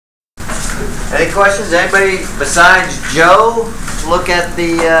Any questions? Anybody besides Joe look at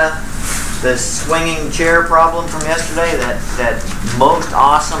the swinging chair problem from yesterday? That most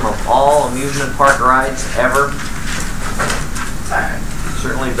awesome of all amusement park rides ever.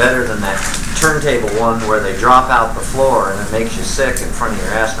 Certainly better than that turntable one where they drop out the floor and it makes you sick in front of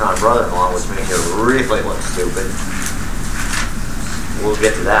your astronaut brother-in-law, which makes you really look stupid. We'll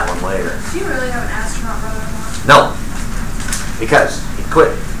get to that one later. Do you really have an astronaut brother-in-law? No, because he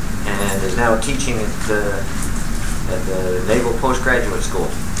quit and is now teaching at the Naval Postgraduate School.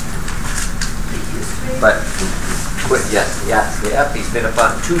 But quit, yeah. He's been up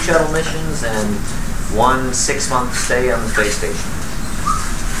on 2 shuttle missions and 1 6-month stay on the space station,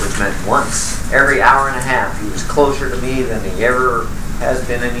 which meant once every hour and a half he was closer to me than he ever has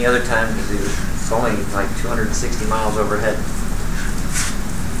been any other time because it's only like 260 miles overhead.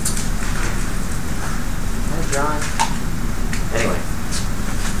 Hi, John. Anyway,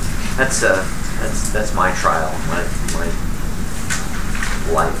 that's my trial, my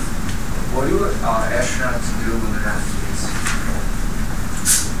life. What do astronauts do when they're not kids?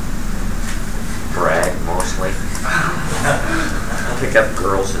 Brag, mostly. Pick up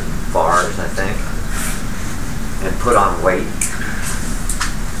girls at bars, I think, and put on weight.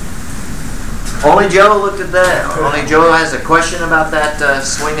 Only Joe looked at that. Only Joe has a question about that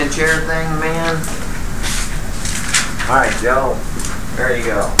swinging chair thing, man. All right, Joe, there you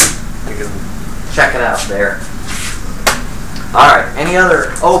go. You can check it out there. All right, any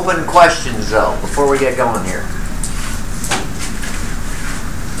other open questions, though, before we get going here?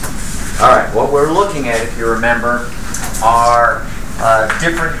 All right, what we're looking at, if you remember, are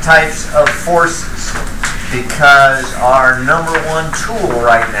different types of forces, because our number one tool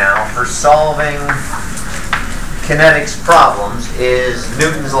right now for solving kinetics problems is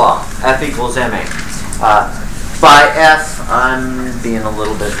Newton's law, F equals ma. By F, I'm being a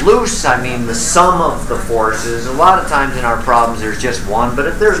little bit loose. I mean the sum of the forces. A lot of times in our problems there's just one, but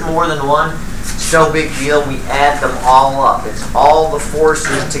if there's more than one, it's no big deal. We add them all up. It's all the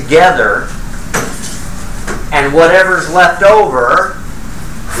forces together, and whatever's left over,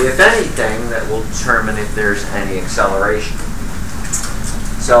 if anything, that will determine if there's any acceleration.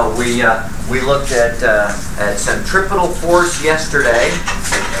 So we looked at centripetal force yesterday.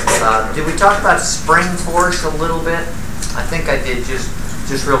 Did we talk about spring force a little bit? I think I did just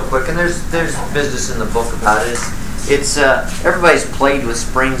real quick. And there's business in the book about it. It's everybody's played with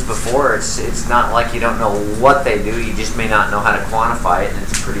springs before. It's not like you don't know what they do. You just may not know how to quantify it, and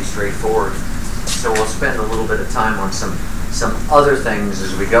it's pretty straightforward. So we'll spend a little bit of time on some other things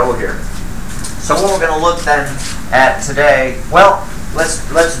as we go here. So what we're going to look then at today, well,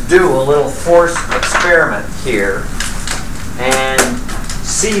 let's do a little force experiment here and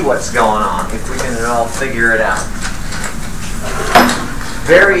see what's going on, if we can at all figure it out.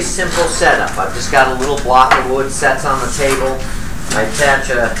 Very simple setup. I've just got a little block of wood sets on the table. I attach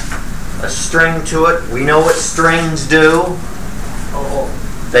a string to it. We know what strings do.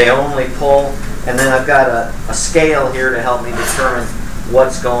 They only pull. And then I've got a scale here to help me determine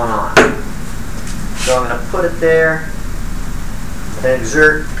what's going on. So I'm going to put it there and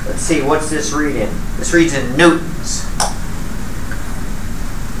exert. Let's see, what's this read in? This reads in newtons.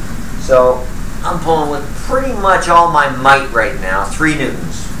 So I'm pulling with pretty much all my might right now, 3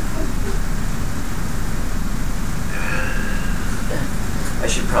 newtons. I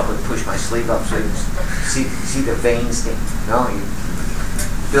should probably push my sleeve up so you can see the veins. No,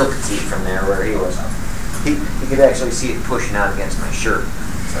 Bill could see it from there where he was. He could actually see it pushing out against my shirt.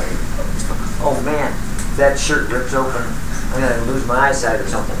 So oh man, if that shirt rips open, I'm going to lose my eyesight or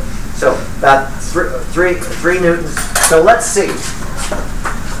something. So about 3 newtons. So let's see.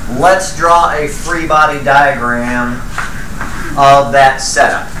 Let's draw a free body diagram of that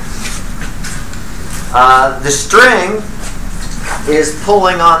setup. The string is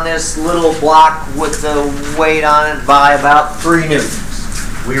pulling on this little block with the weight on it by about 3 newtons.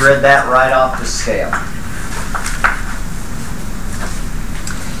 We read that right off the scale.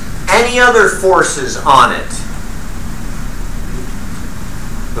 Any other forces on it?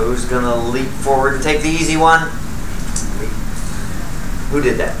 Who's going to leap forward and take the easy one? Who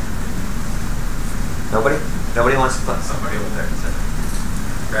did that? Nobody? Nobody wants to put Somebody over there said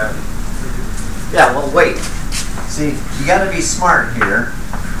gravity. Yeah, well, wait. See, you got to be smart here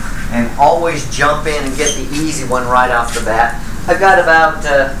and always jump in and get the easy one right off the bat. I've got about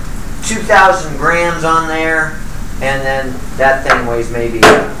 2,000 grams on there, and then that thing weighs maybe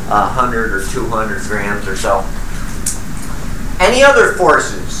 100 or 200 grams or so. Any other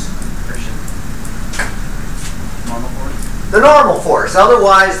forces? Normal force? The normal force.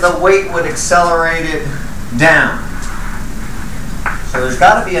 Otherwise, the weight would accelerate it down. So there's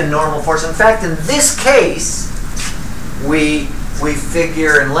got to be a normal force. In fact, in this case, we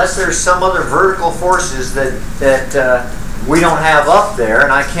figure unless there's some other vertical forces that we don't have up there,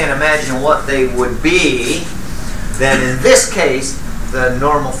 and I can't imagine what they would be, then in this case, the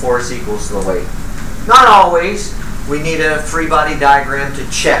normal force equals the weight. Not always. We need a free body diagram to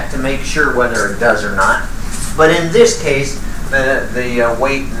check to make sure whether it does or not. But in this case, the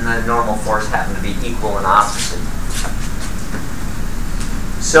weight and the normal force happen to be equal and opposite.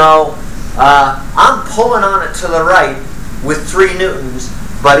 So I'm pulling on it to the right with 3 newtons,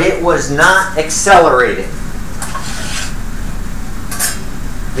 but it was not accelerating.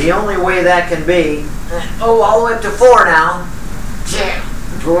 The only way that can be, all the way up to 4 now.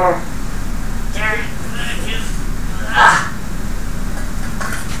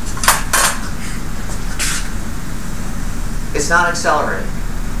 It's not accelerating.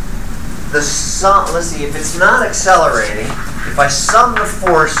 The sum, let's see, if it's not accelerating, if I sum the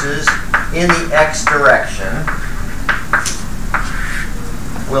forces in the x direction,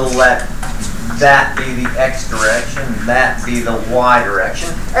 we'll let that be the x direction, that be the y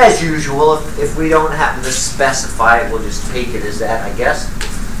direction. As usual, if we don't happen to specify it, we'll just take it as that, I guess.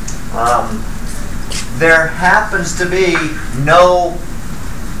 There happens to be no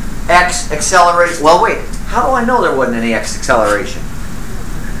x acceleration. Well, wait, how do I know there wasn't any x acceleration?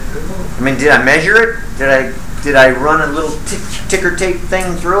 I mean, did I measure it? Did I run a little ticker tape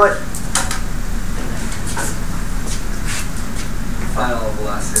thing through it? Final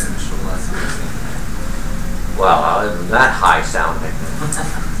velocity, initial velocity. Well, it wasn't that high sounding.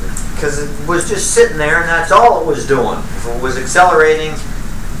 Because it was just sitting there and that's all it was doing. If it was accelerating,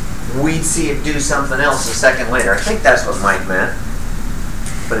 we'd see it do something else a second later. I think that's what Mike meant.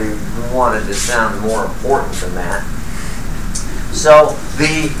 But he wanted to sound more important than that. So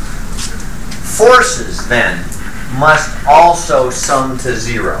the forces then must also sum to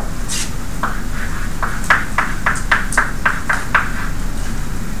 0.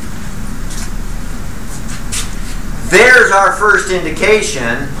 There's our first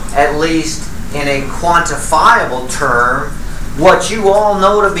indication, at least in a quantifiable term, what you all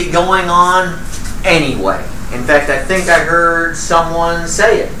know to be going on anyway. In fact, I think I heard someone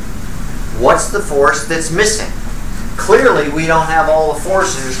say it. What's the force that's missing? Clearly, we don't have all the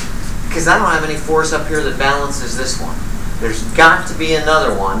forces, because I don't have any force up here that balances this one. There's got to be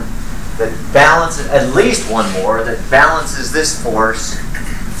another one that balances, at least one more, that balances this force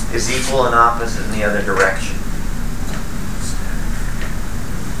is equal and opposite in the other direction.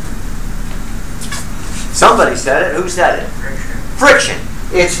 Somebody said it. Who said it? Friction. Friction.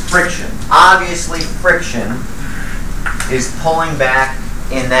 It's friction. Obviously, friction is pulling back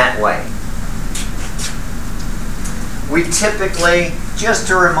in that way. We typically, just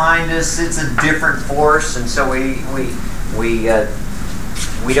to remind us, it's a different force, and so we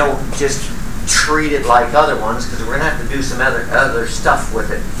don't just treat it like other ones, because we're going to have to do some other stuff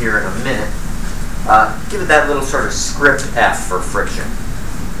with it here in a minute. Give it that little sort of script F for friction.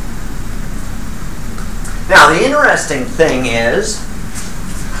 Now, the interesting thing is,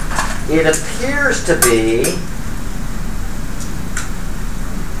 it appears to be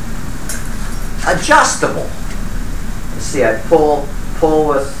adjustable. You see, I pull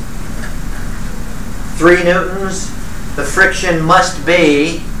with 3 newtons. The friction must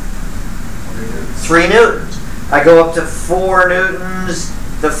be 3 newtons. I go up to 4 newtons.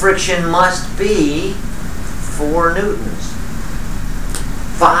 The friction must be 4 newtons.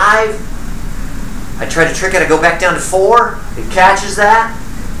 5. I try to trick it. I go back down to 4. It catches that.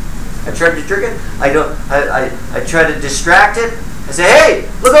 I try to trick it. I try to distract it. I say, hey,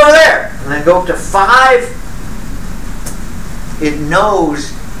 look over there. And then go up to 5. It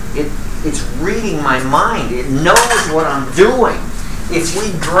knows. It's reading my mind. It knows what I'm doing. If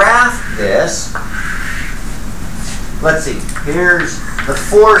we graph this, let's see. Here's the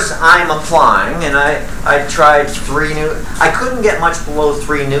force I'm applying, and I tried 3 newtons. I couldn't get much below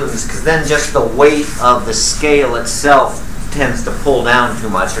 3 newtons because then just the weight of the scale itself tends to pull down too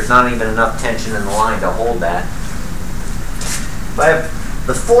much. There's not even enough tension in the line to hold that. But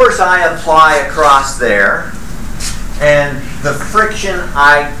the force I apply across there and the friction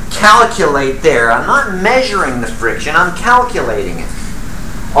I calculate there, I'm not measuring the friction, I'm calculating it.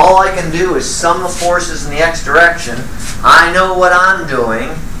 All I can do is sum the forces in the x direction. I know what I'm doing,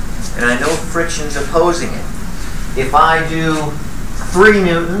 and I know friction's opposing it. If I do 3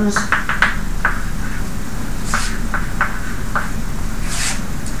 newtons,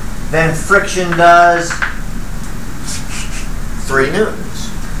 then friction does 3 newtons.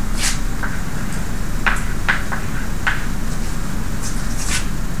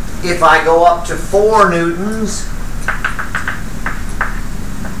 If I go up to 4 newtons,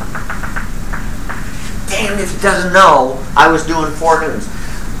 And if he doesn't know, I was doing 4 newtons.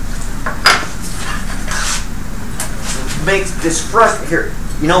 Makes this frustrating. Here,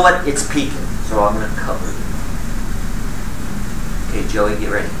 you know what? It's peaking, so I'm going to cover it. Okay, Joey,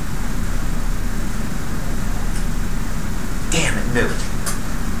 get ready. Damn, it knew.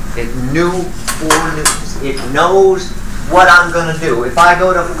 It knew 4 newtons. It knows what I'm going to do. If I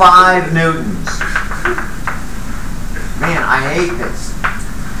go to 5 newtons, man, I hate this.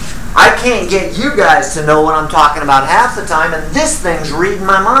 I can't get you guys to know what I'm talking about half the time, and this thing's reading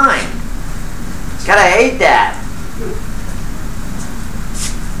my mind. It's gotta hate that.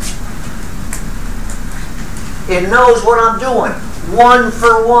 It knows what I'm doing. 1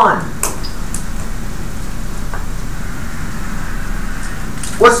 for 1.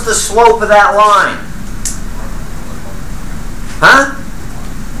 What's the slope of that line? Huh?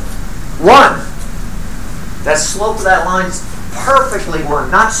 1. That slope of that line is perfectly 1.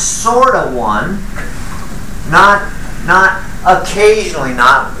 Not sort of 1. Not occasionally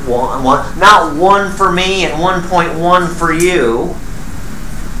not 1. Not 1 for me and 1.1 for you.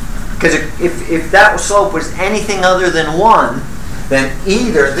 Because if that slope was anything other than 1, then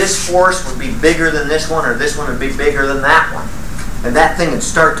either this force would be bigger than this one or this one would be bigger than that one. And that thing would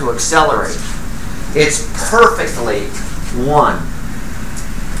start to accelerate. It's perfectly 1.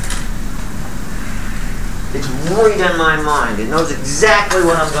 It's right in my mind. It knows exactly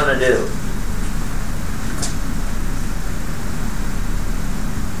what I'm going to do.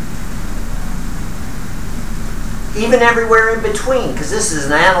 Even everywhere in between, because this is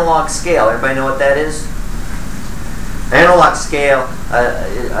an analog scale. Everybody know what that is? Analog scale.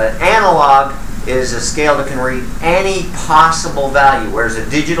 Analog is a scale that can read any possible value, whereas a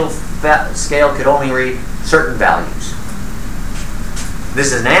digital scale could only read certain values.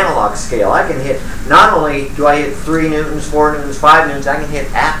 This is an analog scale. I can hit, not only do I hit 3 newtons, 4 newtons, 5 newtons, I can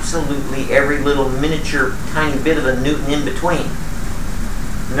hit absolutely every little miniature tiny bit of a newton in between.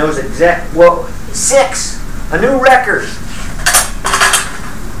 It knows exact, well, 6, a new record.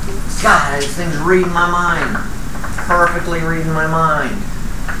 God, this thing's reading my mind. Perfectly reading my mind.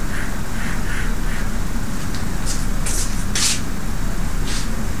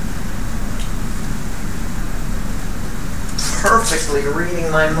 Perfectly reading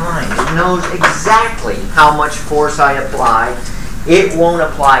my mind. It knows exactly how much force I apply. It won't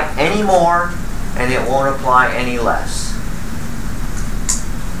apply any more, and it won't apply any less.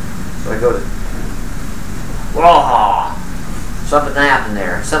 So I go to, whoa, something happened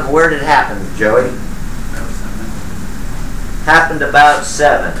there. Something. Where did it happen, Joey? Happened about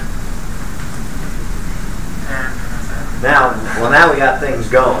 7. Now we got things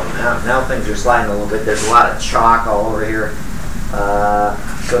going. Now things are sliding a little bit. There's a lot of chalk all over here.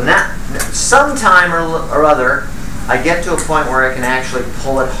 So now, sometime or other, I get to a point where I can actually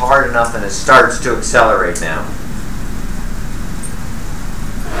pull it hard enough and it starts to accelerate now.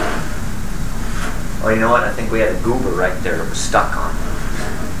 Oh, you know what? I think we had a goober right there that was stuck on.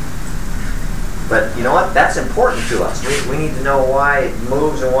 But you know what? That's important to us. We need to know why it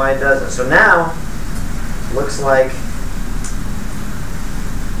moves and why it doesn't. So now, looks like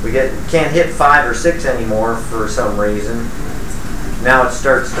we can't hit 5 or 6 anymore for some reason. Now it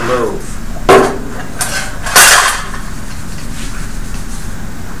starts to move.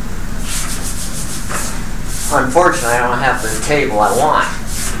 Unfortunately, I don't have the table I want.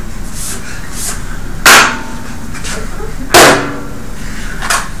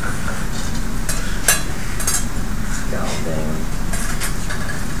 God dang.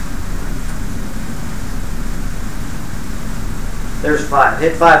 There's 5.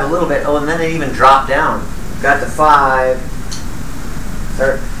 Hit 5 a little bit. Oh, and then it even dropped down. Got to 5.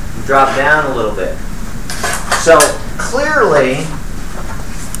 Drop down a little bit. So clearly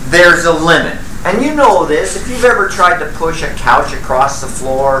there's a limit. And you know this, if you've ever tried to push a couch across the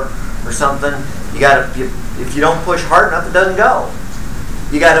floor or something, if you don't push hard enough, it doesn't go.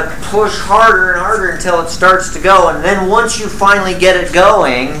 You got to push harder and harder until it starts to go, and then once you finally get it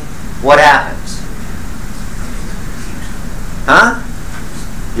going, what happens? Huh?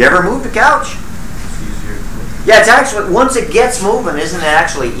 You ever moved a couch? Yeah, it's actually, once it gets moving, isn't it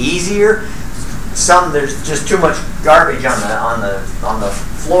actually easier? There's just too much garbage on the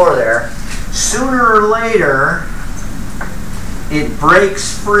floor there. Sooner or later, it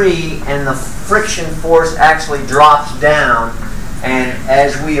breaks free and the friction force actually drops down, and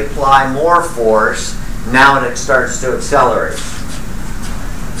as we apply more force, now it starts to accelerate.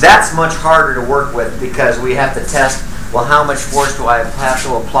 That's much harder to work with because we have to test, well, how much force do I have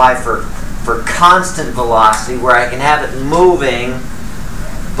to apply for constant velocity, where I can have it moving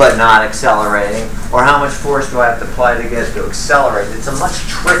but not accelerating, or how much force do I have to apply to get it to accelerate. It's a much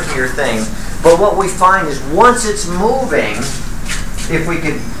trickier thing But what we find is once it's moving, if we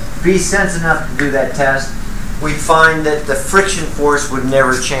could be sensitive enough to do that test, we'd find that the friction force would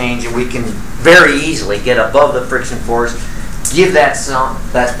never change, and we can very easily get above the friction force, give that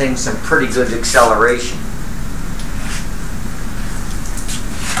thing some pretty good acceleration.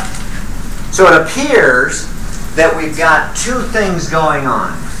 So it appears that we've got two things going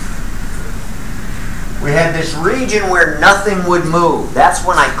on. We had this region where nothing would move. That's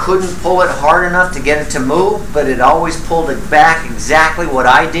when I couldn't pull it hard enough to get it to move, but it always pulled it back exactly what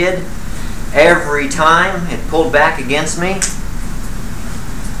I did. Every time it pulled back against me.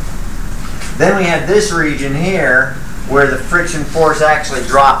 Then we had this region here where the friction force actually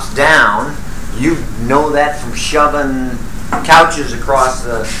drops down. You know that from shoving couches across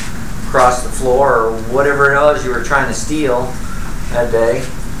the floor or whatever it was you were trying to steal that day.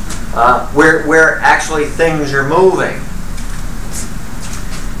 Where actually things are moving.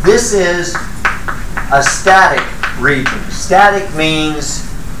 This is a static region. Static means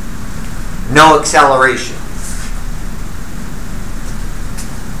no acceleration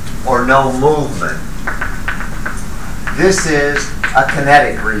or no movement. This is a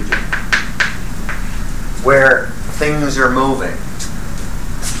kinetic region where things are moving.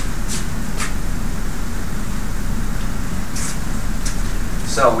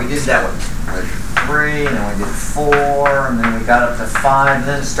 So we did that with 3, and then we did 4, and then we got up to 5, and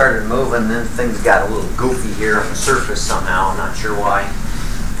then it started moving, and then things got a little goofy here on the surface somehow, I'm not sure why.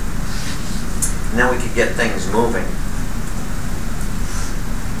 And then we could get things moving.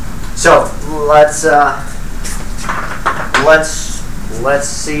 So let's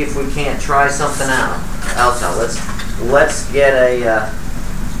see if we can't try something else out. Let's get a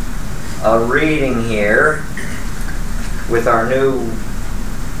reading here with our new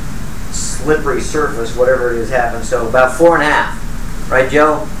slippery surface, whatever it is happening. So about 4.5, right,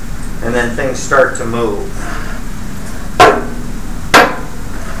 Joe? And then things start to move.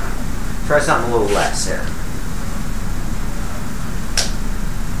 Try something a little less there.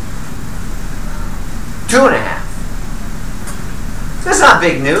 2.5. That's not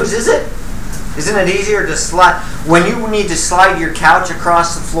big news, is it? Isn't it easier to slide? When you need to slide your couch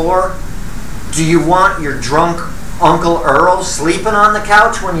across the floor, do you want your drunk Uncle Earl sleeping on the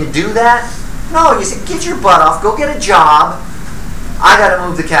couch when you do that? No, you say, get your butt off, go get a job. I got to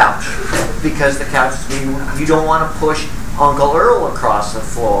move the couch. Because the couch, you don't want to push Uncle Earl across the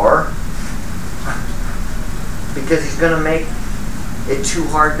floor because he's going to make it too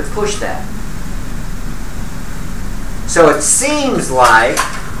hard to push that. So it seems like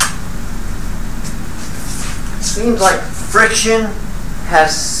friction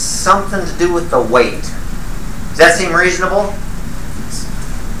has something to do with the weight. Does that seem reasonable?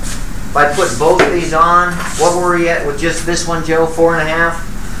 If I put both of these on, what were we at with just this one, Joe? 4.5?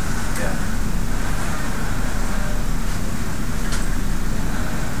 Yeah.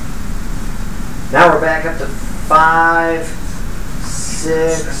 Now we're back up to 5,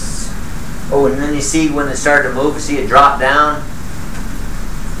 6. Oh, and then you see when it started to move, you see it drop down.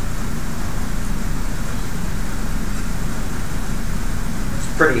 It's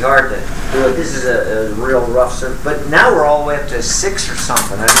pretty hard to do it. This is a real rough surface. But now we're all the way up to 6 or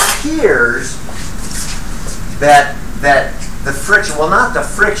something. And it appears that the friction, well, not the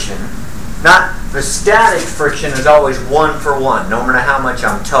friction, not the static friction is always 1 for 1, no matter how much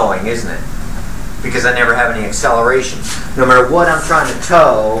I'm towing, isn't it? Because I never have any acceleration. No matter what I'm trying to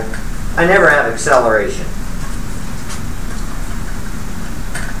tow, I never have acceleration.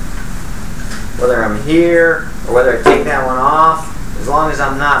 Whether I'm here or whether I take that one off, as long as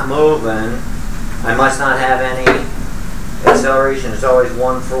I'm not moving, I must not have any acceleration. It's always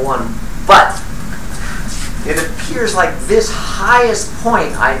 1 for 1. But it appears like this highest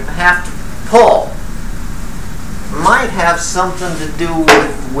point I have to pull might have something to do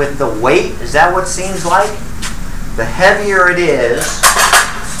with the weight. Is that what it seems like? The heavier it is,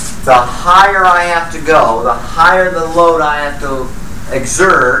 the higher I have to go, the higher the load I have to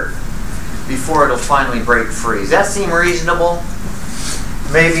exert before it'll finally break free. Does that seem reasonable?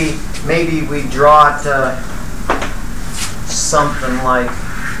 Maybe we draw it something like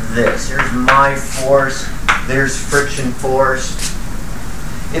this. Here's my force, there's friction force.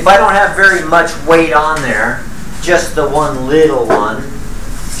 If I don't have very much weight on there, just the one little one,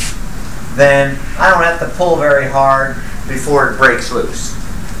 then I don't have to pull very hard before it breaks loose.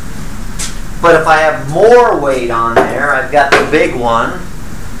 But if I have more weight on there, I've got the big one,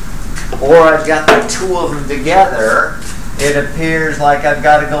 or I've got the two of them together, it appears like I've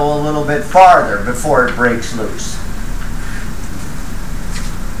got to go a little bit farther before it breaks loose.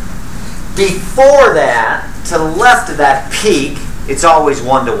 Before that, to the left of that peak, it's always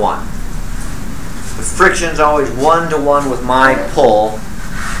 1 to 1. The friction's always 1-to-1 with my pull,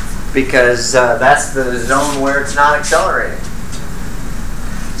 because that's the zone where it's not accelerating.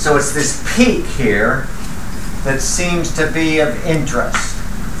 So it's this peak here that seems to be of interest.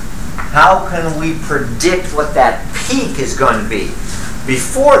 How can we predict what that peak is going to be?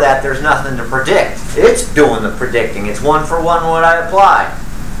 Before that, there's nothing to predict. It's doing the predicting. It's 1-for-1 what I apply.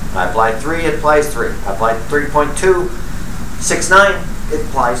 I apply 3, it applies 3. I apply 3.269, it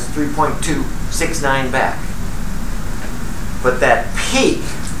applies 3.269 back. But that peak,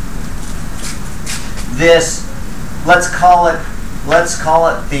 this, let's call it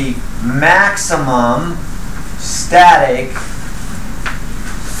the maximum static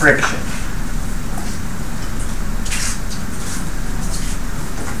friction.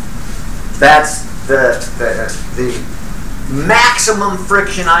 That's the maximum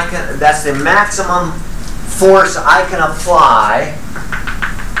friction that's the maximum force I can apply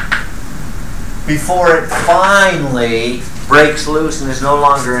before it finally breaks loose and is no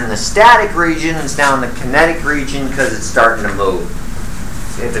longer in the static region, it's now in the kinetic region because it's starting to move.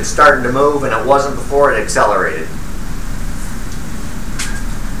 If it's starting to move and it wasn't before, it accelerated.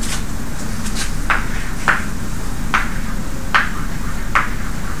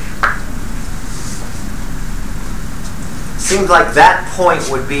 Seems like that point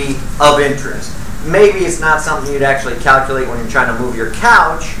would be of interest. Maybe it's not something you'd actually calculate when you're trying to move your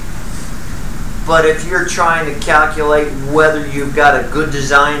couch, but if you're trying to calculate whether you've got a good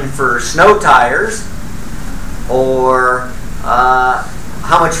design for snow tires, or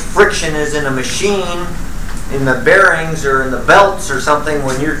how much friction is in a machine, in the bearings or in the belts or something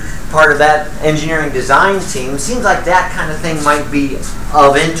when you're part of that engineering design team, seems like that kind of thing might be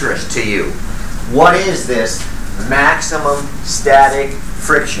of interest to you. What is this maximum static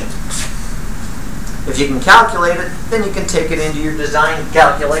friction? If you can calculate it, then you can take it into your design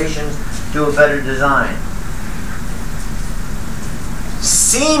calculations, do a better design.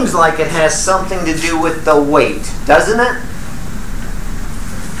 Seems like it has something to do with the weight, doesn't it?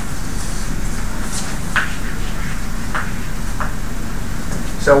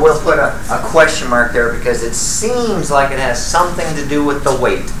 So we'll put a question mark there because it seems like it has something to do with the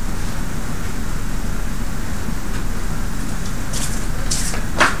weight.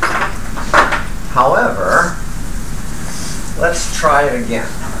 However, let's try it again.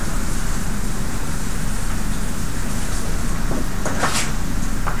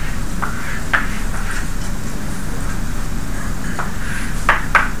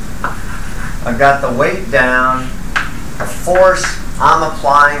 I've got the weight down, the force I'm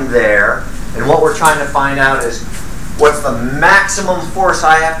applying there, and what we're trying to find out is what's the maximum force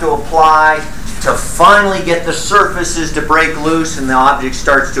I have to apply to finally get the surfaces to break loose and the object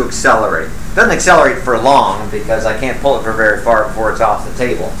starts to accelerate. It doesn't accelerate for long because I can't pull it for very far before it's off the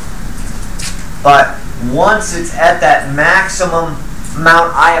table. But once it's at that maximum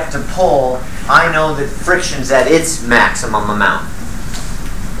amount I have to pull, I know that friction's at its maximum amount.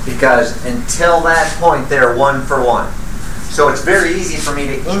 Because until that point, they're 1-for-1. So it's very easy for me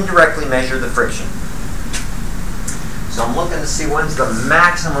to indirectly measure the friction. So I'm looking to see when's the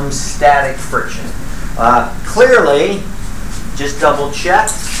maximum static friction. Clearly, just double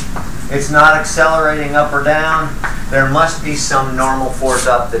check, it's not accelerating up or down. There must be some normal force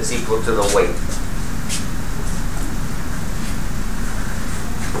up that's equal to the weight.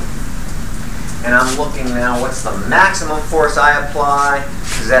 And I'm looking now, what's the maximum force I apply?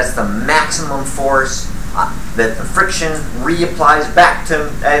 Because that's the maximum force that the friction reapplies back to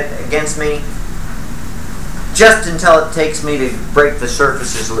against me, just until it takes me to break the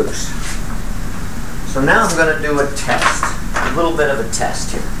surfaces loose. So now I'm going to do a test, a little bit of a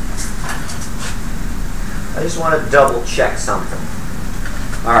test here. I just want to double check something.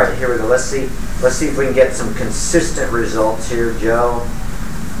 All right, here we go. Let's see if we can get some consistent results here, Joe.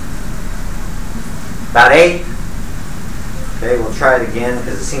 About 8. Okay, we'll try it again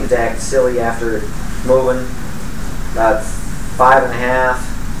because it seems to act silly after moving. About 5.5.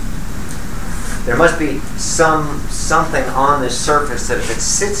 There must be something on this surface that if it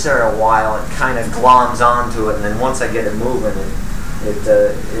sits there a while, it kind of gloms onto it, and then once I get it moving, it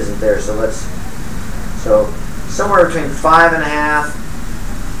isn't there. So somewhere between 5.5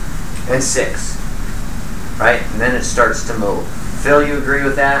 and 6, right? And then it starts to move. Phil, you agree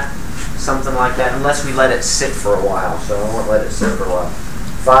with that? Something like that, unless we let it sit for a while. So I won't let it sit for a while.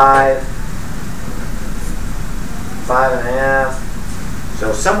 5, 5.5.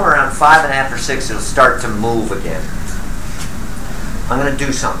 So somewhere around 5.5 or 6, it'll start to move again. I'm going to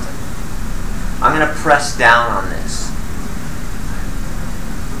do something. I'm going to press down on this.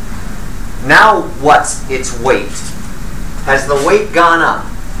 Now what's its weight? Has the weight gone up?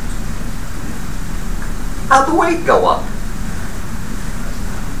 How'd the weight go up?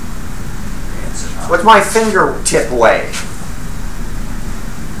 What's my fingertip weigh?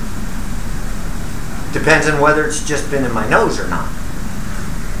 Depends on whether it's just been in my nose or not.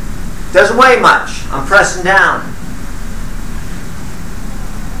 Doesn't weigh much. I'm pressing down.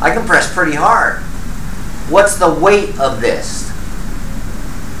 I can press pretty hard. What's the weight of this?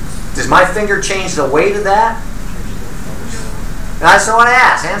 Does my finger change the weight of that? That's not what I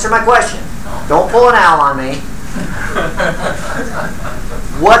asked. Answer my question. Don't pull an owl on me.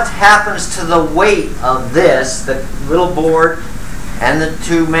 What happens to the weight of this, the little board and the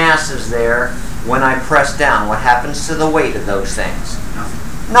two masses there, when I press down? What happens to the weight of those things?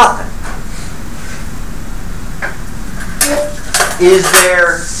 Nothing. Is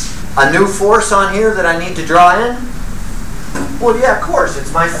there a new force on here that I need to draw in? Well, yeah, of course.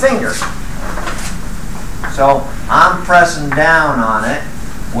 It's my finger. So I'm pressing down on it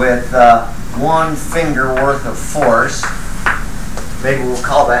with one finger worth of force. Maybe we'll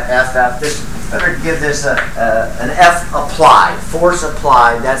call that FF. This better give this an F applied, force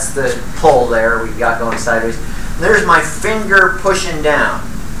applied. That's the pull there we got going sideways. There's my finger pushing down.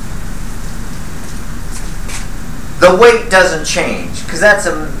 The weight doesn't change because that's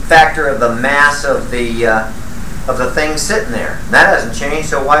a factor of the mass of the thing sitting there. That hasn't changed,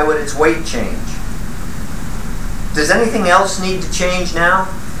 so why would its weight change? Does anything else need to change now?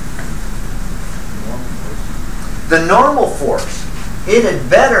 The normal force. It had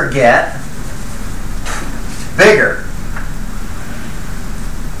better get bigger.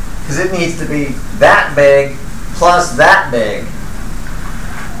 Because it needs to be that big plus that big.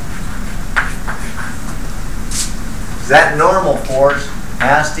 That normal force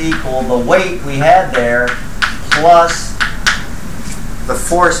has to equal the weight we had there plus the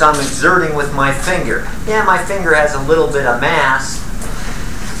force I'm exerting with my finger. Yeah, my finger has a little bit of mass,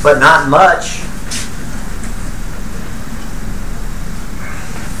 but not much.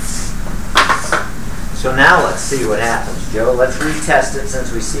 So now let's see what happens, Joe. Let's retest it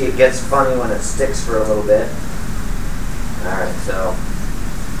since we see it gets funny when it sticks for a little bit. All right, so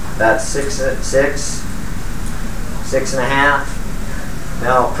that's 6.5.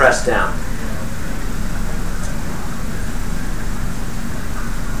 Now I'll press down.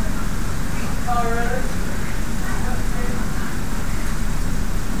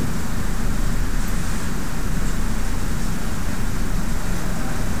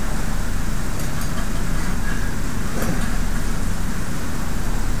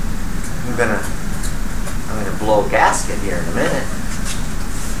 I'm gonna blow a gasket here in a minute.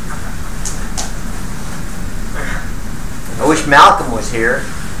 I wish Malcolm was here.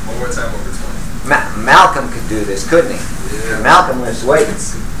 One more time over 20. Malcolm could do this, couldn't he? Yeah. Malcolm lifts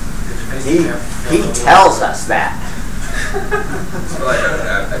weights. He tells us that. It's probably got an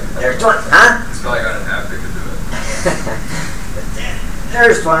app that could do it. There's 20, huh? It's probably got an app that could do it.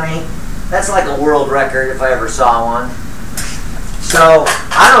 There's 20. That's like a world record if I ever saw one. So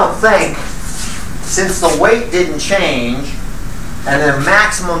I don't think, since the weight didn't change, and the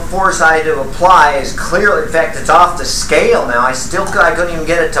maximum force I had to apply is clearly, in fact, it's off the scale now. I couldn't even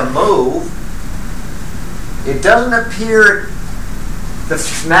get it to move. It doesn't appear the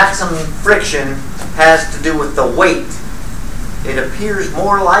maximum friction has to do with the weight. It appears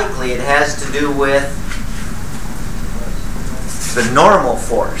more likely it has to do with the normal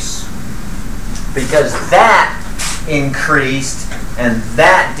force, because that increased, and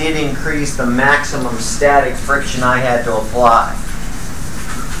that did increase the maximum static friction I had to apply.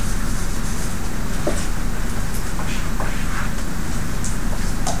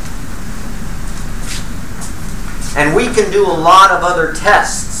 And we can do a lot of other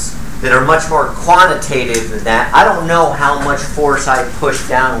tests that are much more quantitative than that. I don't know how much force I pushed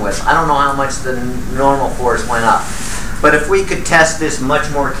down with. I don't know how much the normal force went up. But if we could test this much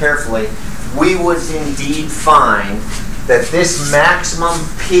more carefully, we would indeed find that this maximum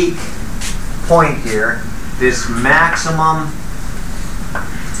peak point here, this maximum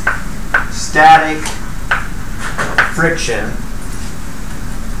static friction,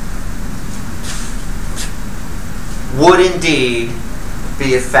 would indeed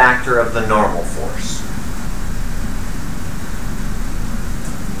be a factor of the normal force.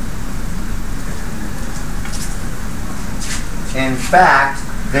 In fact,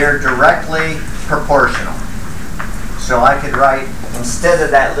 they're directly proportional. So I could write, instead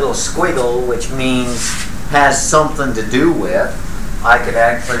of that little squiggle, which means has something to do with, I could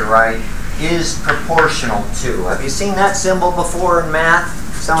actually write is proportional to. Have you seen that symbol before in math?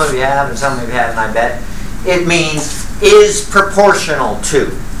 Some of you have, and some of you haven't, I bet. It means is proportional to.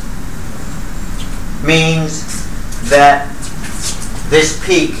 Means that this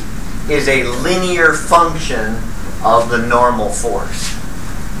peak is a linear function of the normal force.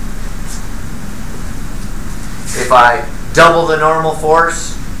 If I double the normal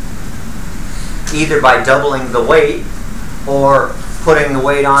force, either by doubling the weight or putting the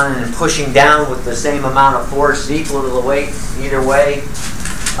weight on and pushing down with the same amount of force equal to the weight, either way,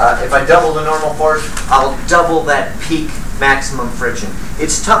 if I double the normal force, I'll double that peak maximum friction.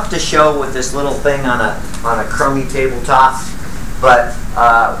 It's tough to show with this little thing on a crummy tabletop, but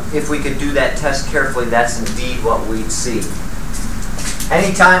if we could do that test carefully, that's indeed what we'd see.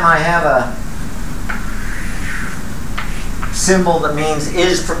 Anytime I have a symbol that means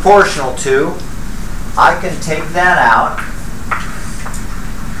is proportional to, I can take that out,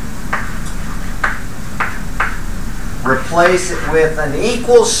 replace it with an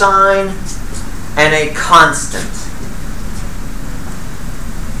equal sign and a constant.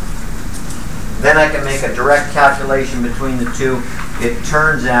 Then I can make a direct calculation between the two. It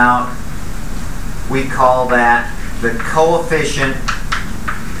turns out we call that the coefficient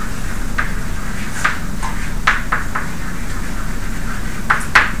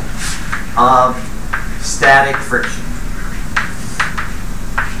of static friction.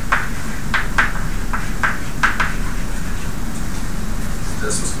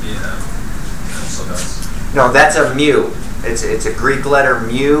 This supposed to be so that's No, that's a mu. It's a Greek letter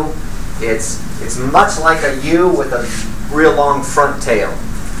mu. It's much like a U with a real long front tail.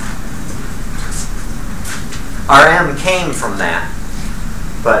 Our M came from that,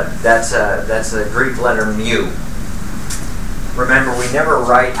 but that's a Greek letter mu. Remember, we never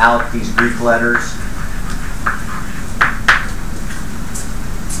write out these Greek letters.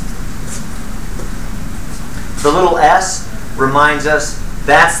 The little s reminds us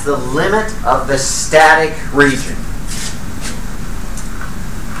that's the limit of the static region.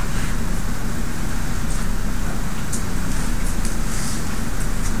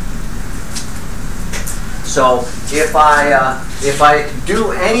 So if I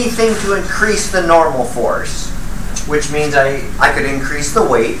do anything to increase the normal force, which means I could increase the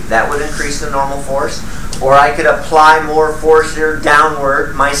weight, that would increase the normal force, or I could apply more force here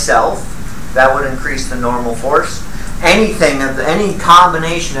downward myself, that would increase the normal force. Any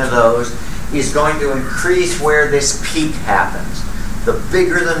combination of those is going to increase where this peak happens. The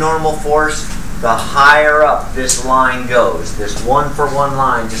bigger the normal force, the higher up this line goes. This one-for-one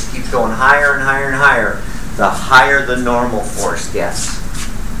line just keeps going higher and higher and higher, the higher the normal force gets.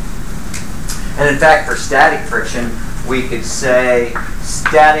 And in fact, for static friction, we could say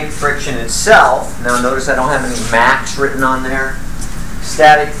static friction itself, now notice I don't have any max written on there.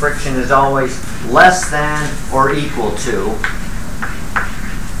 Static friction is always less than or equal to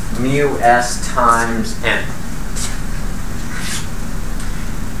mu s times n.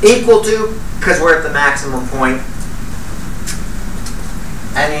 Equal to, because we're at the maximum point.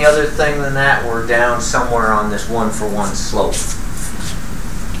 Any other thing than that, we're down somewhere on this one-for-one slope.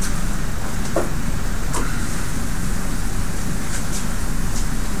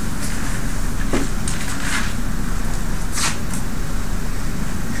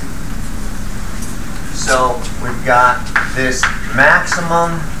 So we've got this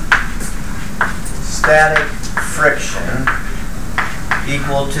maximum static friction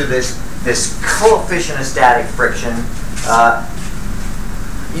equal to this coefficient of static friction.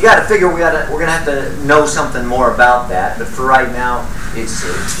 You got to figure we're going to have to know something more about that. But for right now, it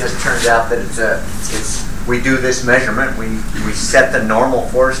just turns out that we do this measurement. We set the normal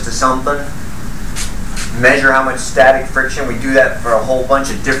force to something, measure how much static friction. We do that for a whole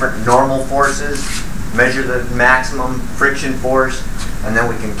bunch of different normal forces. Measure the maximum friction force, and then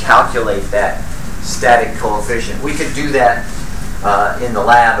we can calculate that static coefficient. We could do that in the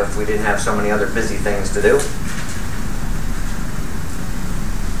lab if we didn't have so many other busy things to do.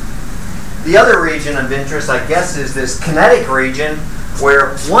 The other region of interest, I guess, is this kinetic region,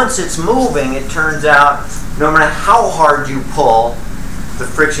 where once it's moving, it turns out no matter how hard you pull, the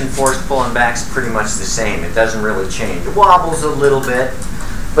friction force pulling back is pretty much the same. It doesn't really change. It wobbles a little bit,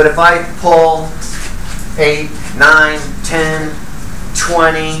 but if I pull 8, 9, 10,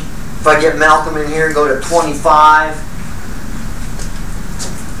 20. If I get Malcolm in here and go to 25.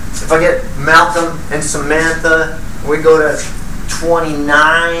 If I get Malcolm and Samantha, we go to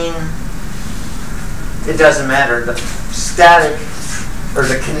 29. It doesn't matter. The static or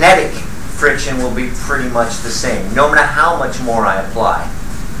the kinetic friction will be pretty much the same, no matter how much more I apply.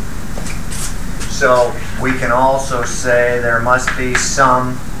 So we can also say there must be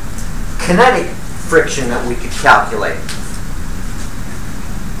some kinetic friction that we could calculate.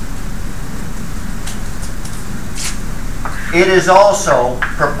 It is also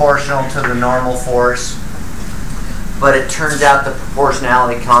proportional to the normal force, but it turns out the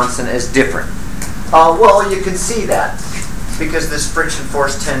proportionality constant is different. Well, you can see that because this friction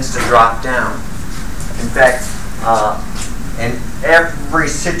force tends to drop down. In fact, in every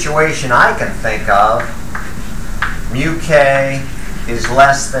situation I can think of, mu k is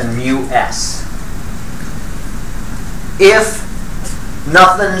less than mu s. If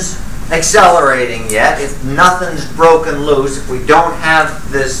nothing's accelerating yet, if nothing's broken loose, if we don't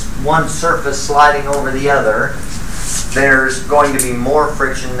have this one surface sliding over the other, there's going to be more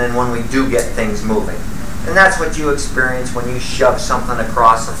friction than when we do get things moving. And that's what you experience when you shove something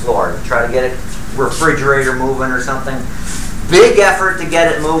across the floor. You try to get it, refrigerator moving or something. Big effort to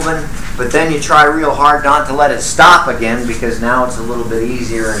get it moving, but then you try real hard not to let it stop again because now it's a little bit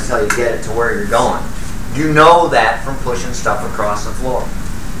easier until you get it to where you're going. You know that from pushing stuff across the floor.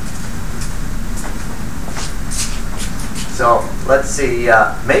 So let's see,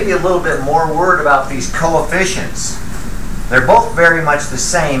 maybe a little bit more word about these coefficients. They're both very much the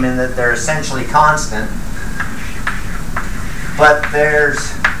same in that they're essentially constant, but there's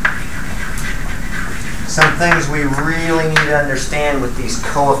some things we really need to understand with these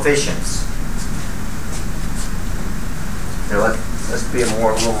coefficients. Here, let's be a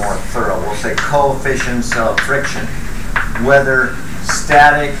little more thorough. We'll say coefficients of friction, whether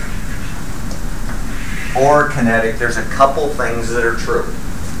static or kinetic. There's a couple things that are true,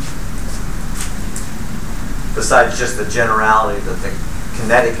 besides just the generality that the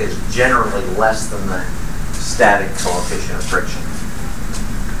kinetic is generally less than the static coefficient of friction.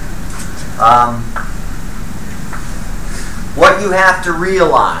 What you have to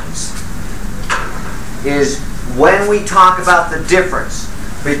realize is when we talk about the difference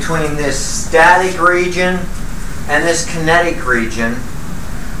between this static region and this kinetic region,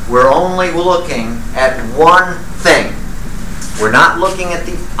 we're only looking at one thing. We're not looking at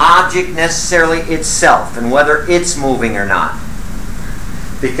the object necessarily itself and whether it's moving or not.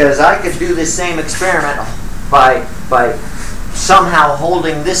 Because I could do the same experiment by somehow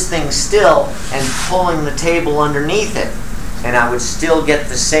holding this thing still and pulling the table underneath it. And I would still get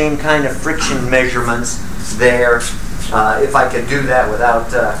the same kind of friction measurements there if I could do that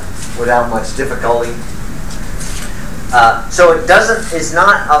without much difficulty. So it's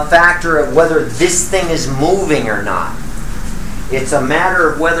not a factor of whether this thing is moving or not. It's a matter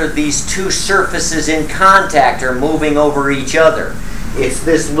of whether these two surfaces in contact are moving over each other. It's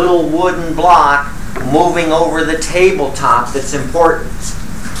this little wooden block moving over the tabletop that's important.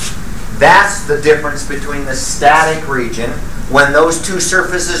 That's the difference between the static region, when those two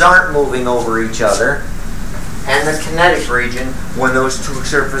surfaces aren't moving over each other, and the kinetic region, when those two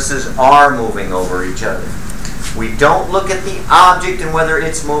surfaces are moving over each other. We don't look at the object and whether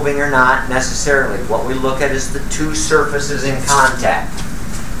it's moving or not necessarily. What we look at is the two surfaces in contact.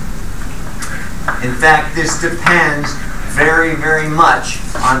 In fact, this depends very, very much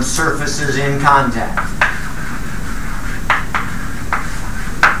on surfaces in contact.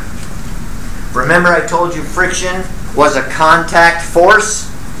 Remember I told you friction was a contact force?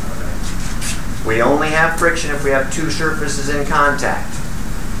 We only have friction if we have two surfaces in contact.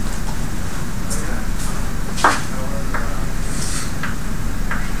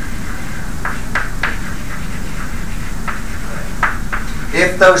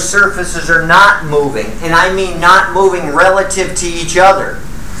 If those surfaces are not moving, and I mean not moving relative to each other,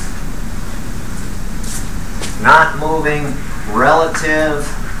 not moving relative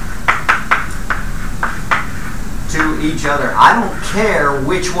to each other. I don't care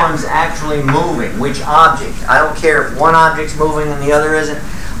which one's actually moving, which object. I don't care if one object's moving and the other isn't.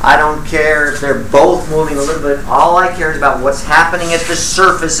 I don't care if they're both moving a little bit. All I care is about what's happening at the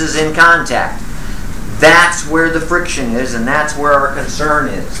surfaces in contact. That's where the friction is, and that's where our concern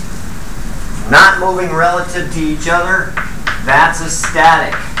is. Not moving relative to each other, that's a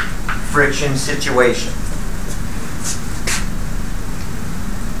static friction situation.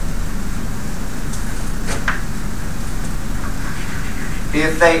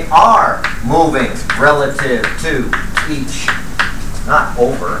 If they are moving relative to each, not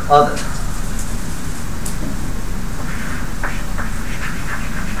over, other.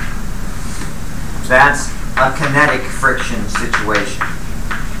 That's a kinetic friction situation.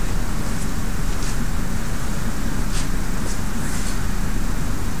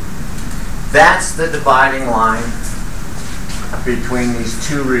 That's the dividing line between these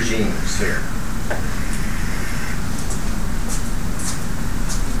two regimes here.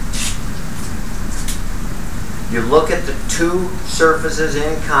 You look at the two surfaces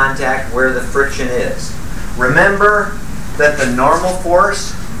in contact where the friction is. Remember that the normal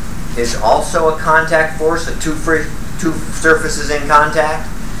force is also a contact force, the two surfaces in contact.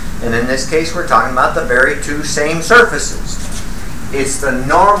 And in this case, we're talking about the very two same surfaces. It's the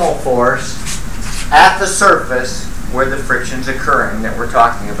normal force at the surface where the friction's occurring that we're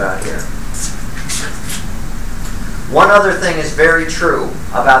talking about here. One other thing is very true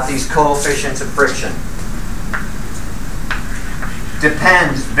about these coefficients of friction.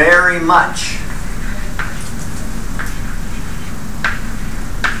 Depends very much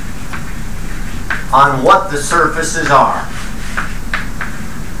on what the surfaces are.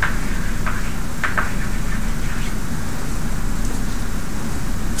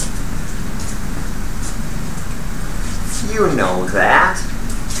 You know that.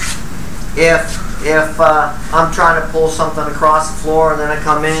 If I'm trying to pull something across the floor and then I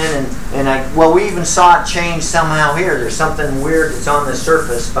come in well, we even saw it change somehow here. There's something weird that's on the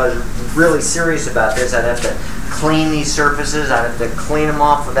surface. If I was really serious about this, I'd have to clean these surfaces. I'd have to clean them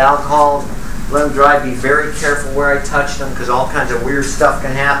off with alcohol, let them dry, be very careful where I touch them because all kinds of weird stuff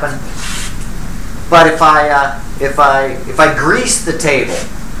can happen. But if I grease the table,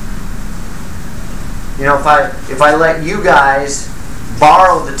 you know, if I let you guys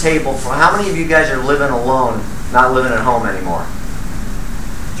borrow the table for, how many of you guys are living alone, not living at home anymore?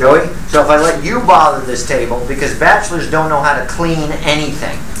 Joey? So if I let you bother this table, because bachelors don't know how to clean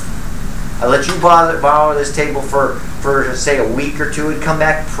anything, I let you borrow this table for say a week or two, it'd come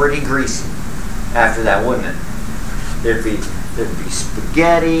back pretty greasy after that, wouldn't it? There'd be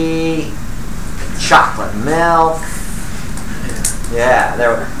spaghetti, chocolate milk. Yeah,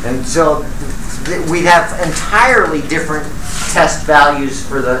 and so we'd have entirely different test values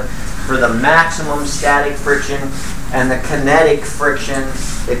for the maximum static friction and the kinetic friction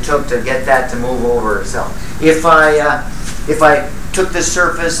it took to get that to move over itself. If I took this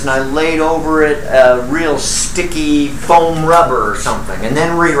surface and I laid over it a real sticky foam rubber or something and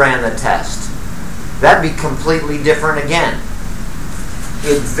then reran the test, that'd be completely different again.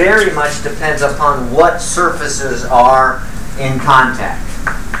 It very much depends upon what surfaces are in contact.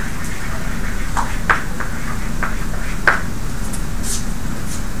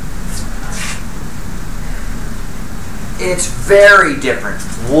 It's very different.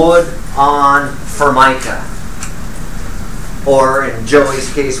 Wood on formica. Or in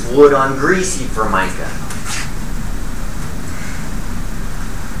Joey's case, wood on greasy formica.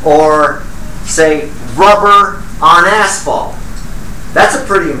 Or, say, rubber on asphalt. That's a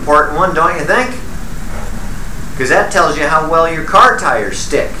pretty important one, don't you think? Because that tells you how well your car tires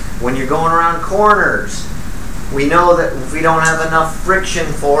stick when you're going around corners. We know that if we don't have enough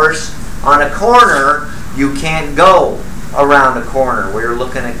friction force on a corner, you can't go around a corner. We were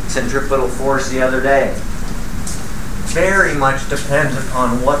looking at centripetal force the other day. Very much depends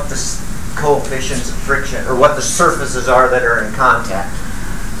upon what the coefficients of friction, or what the surfaces are that are in contact.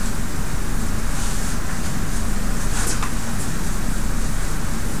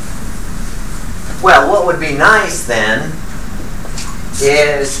 Well, what would be nice then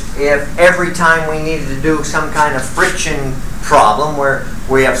is if every time we needed to do some kind of friction problem where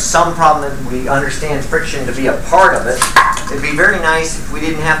we have some problem that we understand friction to be a part of it, it'd be very nice if we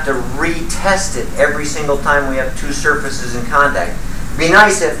didn't have to retest it every single time we have two surfaces in contact. It'd be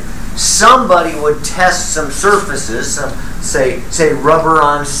nice if somebody would test some surfaces, say rubber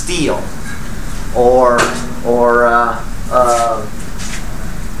on steel, or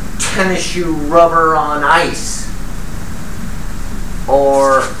tennis shoe rubber on ice,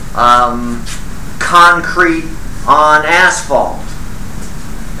 or concrete on asphalt.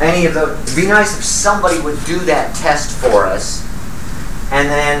 Any of those. It'd be nice if somebody would do that test for us and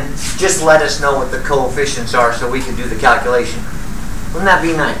then just let us know what the coefficients are so we can do the calculation. Wouldn't that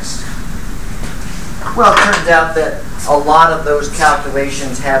be nice? Well, it turns out that a lot of those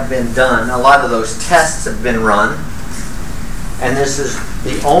calculations have been done. A lot of those tests have been run. And this is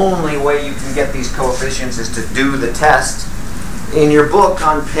the only way you can get these coefficients is to do the test. In your book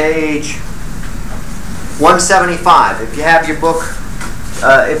on page 175, if you have your book,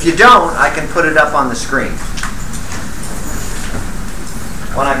 if you don't, I can put it up on the screen.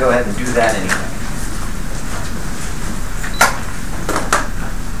 Why don't I go ahead and do that anyway?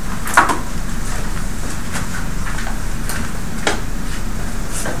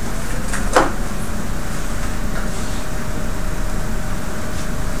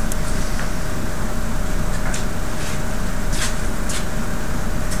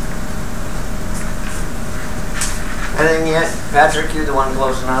 Anything yet? Patrick, you're the one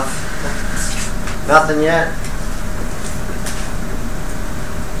close enough. Nothing yet?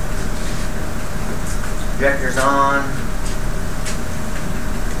 Projector's on.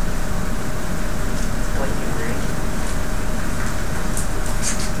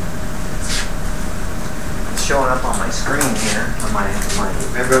 It's showing up on my screen here.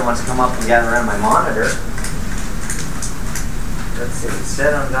 If everybody wants to come up and gather around my monitor. Let's see.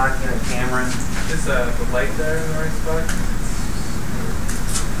 Set on document camera. Is the light there in the right spot?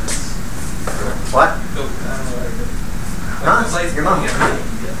 What? Oh, I don't know. Huh? The light's Your mom.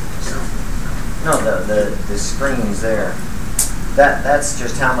 No, the screen's there. That's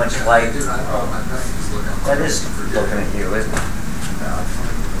just how much light. That is looking at you, isn't it?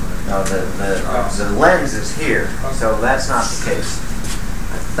 No, the lens is here, so that's not the case.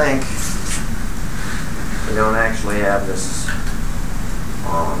 I think we don't actually have this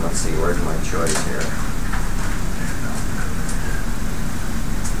on. Let's see, where's my choice here?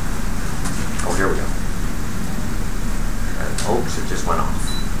 Oh, here we go. And, oops, it just went off.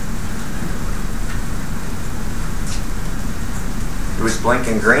 It was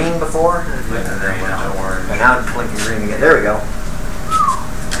blinking green before, and now it's blinking green again. There we go.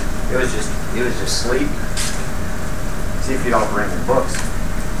 It was just sleep. See if you don't bring your books. I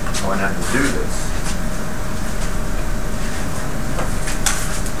wouldn't have to do this.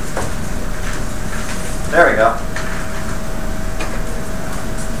 There we go.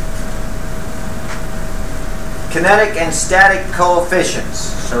 Kinetic and static coefficients.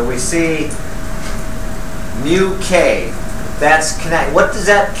 So we see mu k. That's kinetic. What does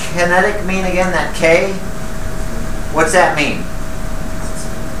that kinetic mean again? That k? What's that mean?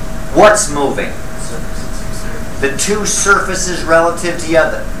 What's moving? The two surfaces relative to each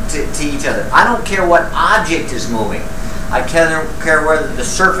other. I don't care what object is moving. I care whether the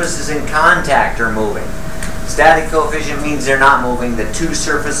surfaces in contact are moving. Static coefficient means they're not moving. The two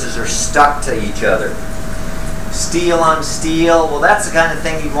surfaces are stuck to each other. Steel on steel, well, that's the kind of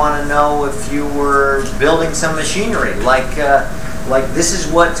thing you'd want to know if you were building some machinery. Like this is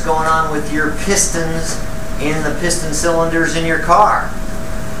what's going on with your pistons in the piston cylinders in your car.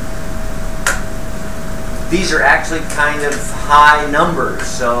 These are actually kind of high numbers,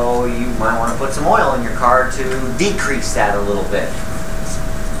 so you might want to put some oil in your car to decrease that a little bit.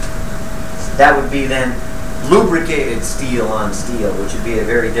 That would be then lubricated steel on steel, which would be a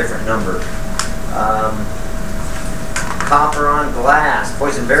very different number. Copper on glass.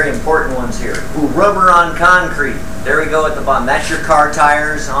 Boy, some very important ones here. Ooh, rubber on concrete. There we go at the bottom. That's your car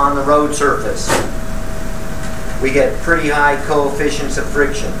tires on the road surface. We get pretty high coefficients of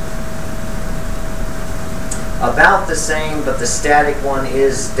friction. About the same, but the static one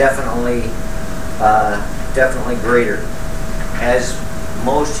is definitely greater. As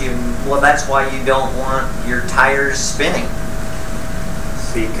most well, that's why you don't want your tires spinning,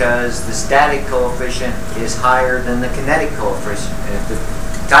 because the static coefficient is higher than the kinetic coefficient. And if the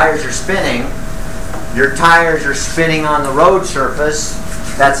tires are spinning, your tires are spinning on the road surface.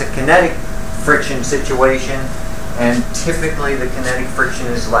 That's a kinetic friction situation, and typically the kinetic friction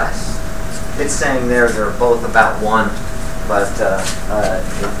is less. It's saying there they're both about 1, but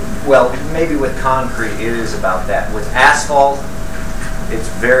well, maybe with concrete it is about that. With asphalt, it's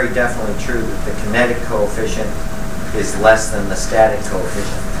very definitely true that the kinetic coefficient is less than the static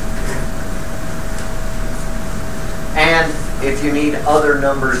coefficient. And if you need other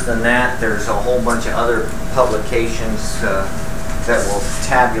numbers than that, there's a whole bunch of other publications that will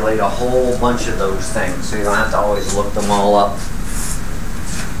tabulate a whole bunch of those things, so you don't have to always look them all up.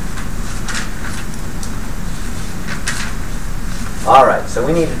 Alright, so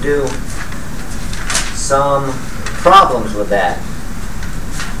we need to do some problems with that.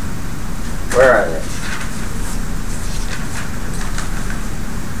 Where are they?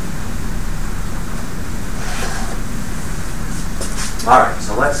 Alright,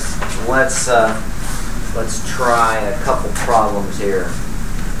 so let's try a couple problems here.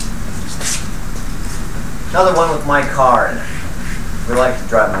 Another one with my car in it. We like to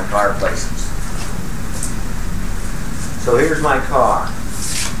drive my car places. So here's my car.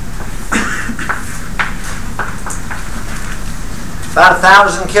 About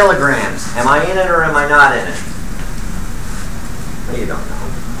 1,000 kilograms. Am I in it or am I not in it? Well, you don't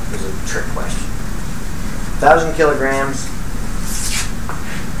know. It's a trick question. 1,000 kilograms.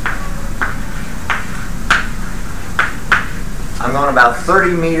 I'm going about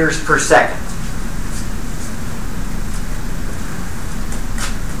 30 meters per second.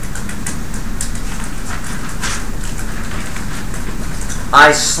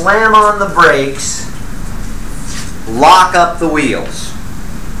 I slam on the brakes, lock up the wheels.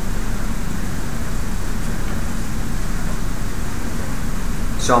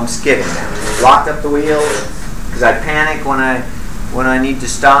 So I'm skidding now. Locked up the wheels because I panic when I need to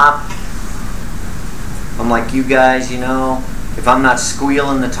stop. I'm like you guys, you know. If I'm not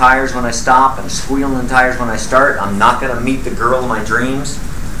squealing the tires when I stop and squealing the tires when I start, I'm not going to meet the girl of my dreams.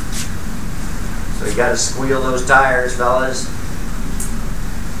 So you got to squeal those tires, fellas.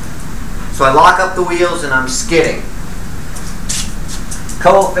 So I lock up the wheels and I'm skidding.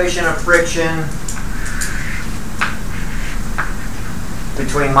 Coefficient of friction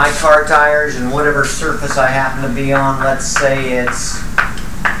between my car tires and whatever surface I happen to be on, let's say it's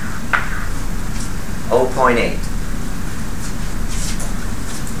 0.8.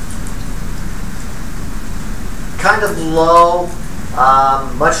 Kind of low,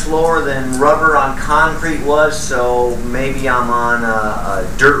 much lower than rubber on concrete was, so maybe I'm on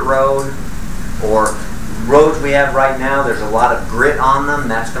a dirt road, or roads we have right now, there's a lot of grit on them.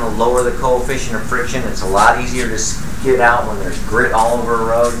 That's going to lower the coefficient of friction. It's a lot easier to skid out when there's grit all over a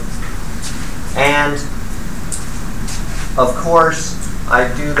road. And of course, I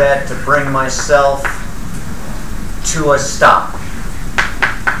do that to bring myself to a stop.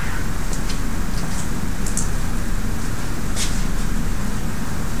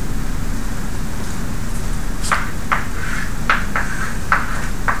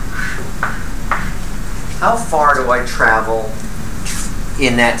 How far do I travel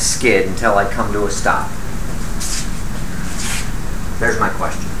in that skid until I come to a stop? There's my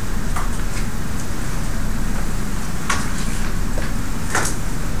question.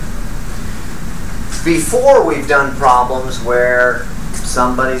 Before, we've done problems where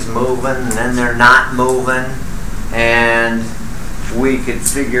somebody's moving and then they're not moving, and we could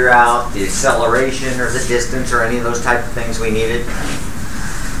figure out the acceleration or the distance or any of those type of things we needed.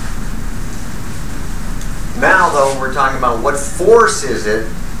 Now, though, we're talking about what force is it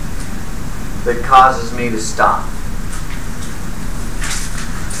that causes me to stop.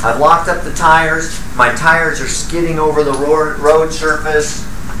 I've locked up the tires. My tires are skidding over the road surface.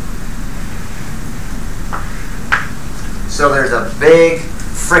 So there's a big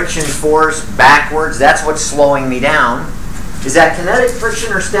friction force backwards. That's what's slowing me down. Is that kinetic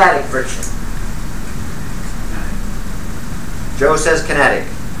friction or static friction? Joe says kinetic.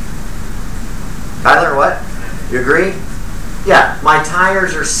 Tyler, what? You agree? Yeah, my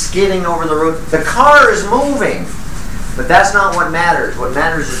tires are skidding over the road. The car is moving, but that's not what matters. What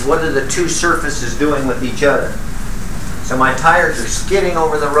matters is what are the two surfaces doing with each other. So my tires are skidding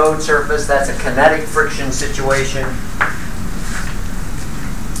over the road surface. That's a kinetic friction situation.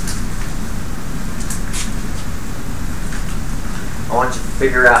 I want you to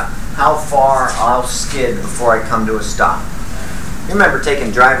figure out how far I'll skid before I come to a stop. You remember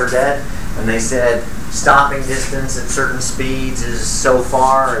taking driver's ed, and they said stopping distance at certain speeds is so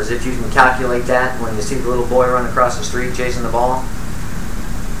far, as if you can calculate that when you see the little boy run across the street chasing the ball.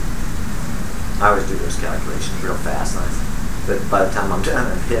 I always do those calculations real fast, but by the time I'm done,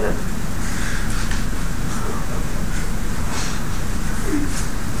 I'm hitting.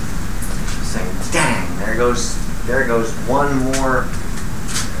 Saying, dang, there goes one more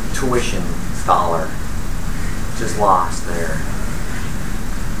tuition dollar just lost there.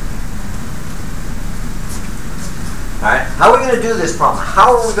 All right, how are we going to do this problem?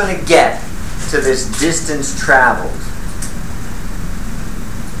 How are we going to get to this distance traveled?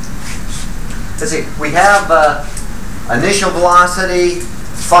 Let's see, we have initial velocity,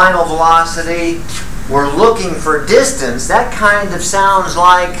 final velocity. We're looking for distance. That kind of sounds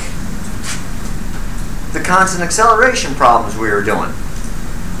like the constant acceleration problems we were doing,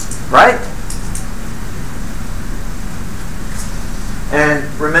 right? And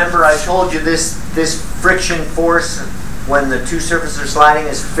remember, I told you this friction force when the two surfaces are sliding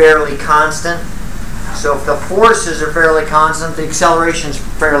is fairly constant. So if the forces are fairly constant, the acceleration is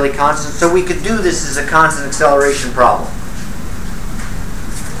fairly constant. So we could do this as a constant acceleration problem.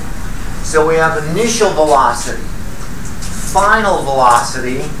 So we have initial velocity, final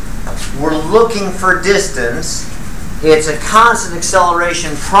velocity. We're looking for distance. It's a constant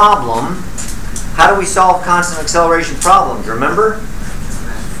acceleration problem. How do we solve constant acceleration problems? Remember?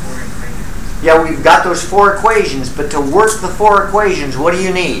 Yeah, we've got those four equations, but to work the four equations, what do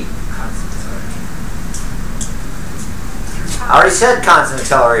you need? I already said constant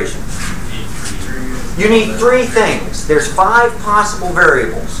acceleration. You need three things. There's 5 possible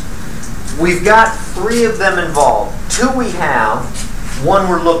variables. We've got 3 of them involved. 2 we have, 1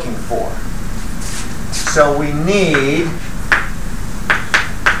 we're looking for. So we need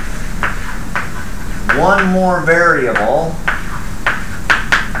 1 more variable.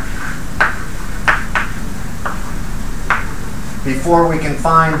 Before we can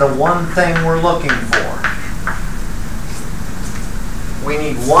find the one thing we're looking for. We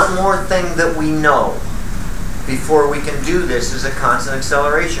need 1 more thing that we know before we can do this as a constant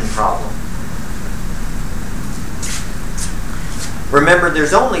acceleration problem. Remember,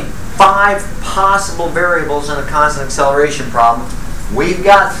 there's only 5 possible variables in a constant acceleration problem. We've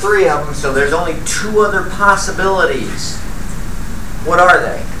got 3 of them, so there's only 2 other possibilities. What are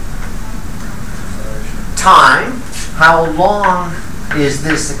they? Time. How long is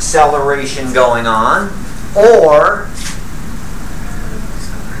this acceleration going on? Or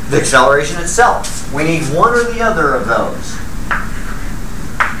the acceleration itself. We need one or the other of those.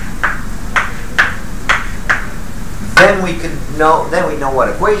 Then we know what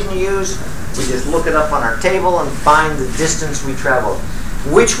equation to use. We just look it up on our table and find the distance we traveled.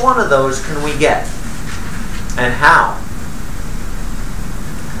 Which one of those can we get? And how?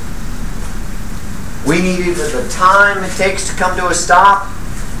 We need either the time it takes to come to a stop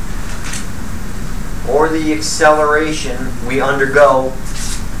or the acceleration we undergo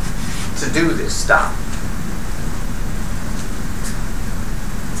to do this stop.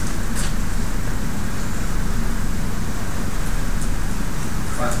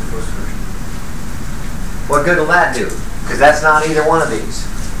 What good will that do? Because that's not either one of these.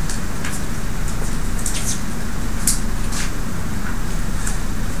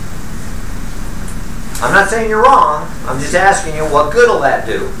 I'm not saying you're wrong. I'm just asking you, what good will that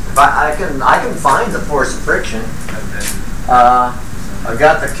do? If I can find the force of friction. I've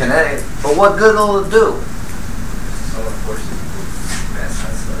got the kinetic, but what good will it do? Some of the forces equal mass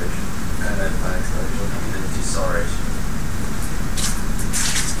acceleration, and then by acceleration, and then deceleration.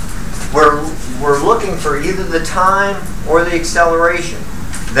 We're looking for either the time or the acceleration.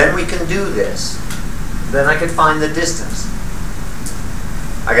 Then we can do this. Then I can find the distance.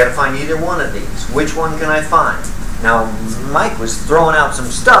 I got to find either one of these. Which one can I find? Now, Mike was throwing out some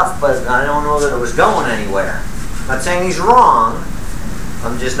stuff, but I don't know that it was going anywhere. I'm not saying he's wrong.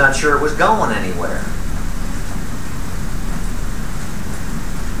 I'm just not sure it was going anywhere.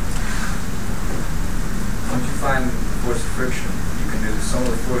 Once you find the force of friction, you can do the sum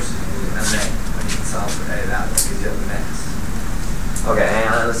of the forces equals MA, and you can solve for A of that, because you have the mass. Okay, hang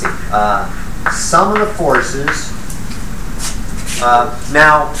on, let's see. Sum of the forces.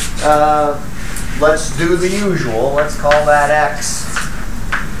 Now, let's do the usual. Let's call that X.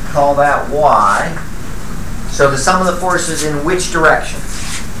 Call that Y. So the sum of the forces in which direction?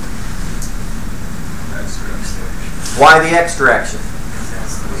 X direction. Why the X direction?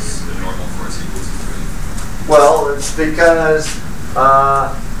 Because the normal force equals to 3. Well, it's because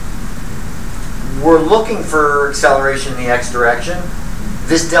we're looking for acceleration in the X direction.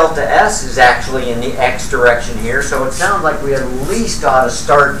 This delta S is actually in the X direction here, so it sounds like we at least ought to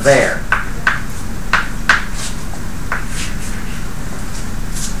start there.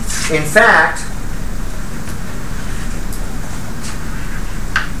 In fact,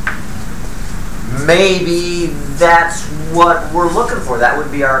 maybe that's what we're looking for. That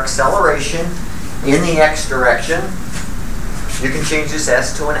would be our acceleration in the X direction. You can change this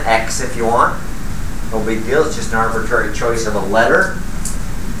S to an X if you want. No big deal. It's just an arbitrary choice of a letter.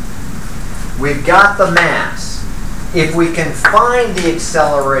 We've got the mass. If we can find the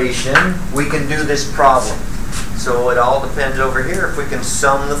acceleration, we can do this problem. So it all depends over here if we can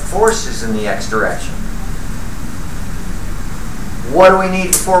sum the forces in the X direction. What do we need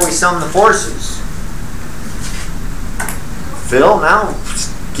before we sum the forces? Phil, now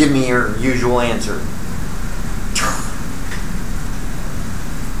give me your usual answer.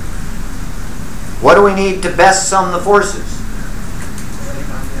 What do we need to best sum the forces?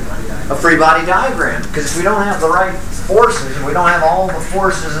 A free body diagram. Because if we don't have the right forces, if we don't have all the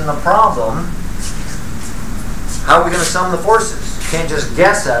forces in the problem, how are we going to sum the forces? You can't just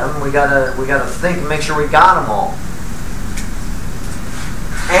guess at them. We gotta think and make sure we got them all.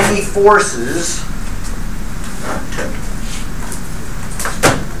 Any forces.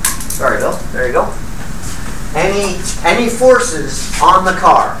 Sorry, Bill. There you go. Any forces on the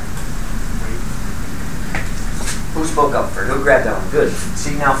car. Who spoke up first? Who grabbed that one? Good.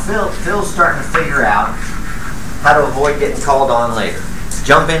 See, now Phil's starting to figure out how to avoid getting called on later.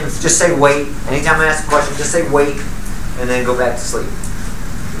 Jump in, just say wait. Anytime I ask a question, just say wait, and then go back to sleep.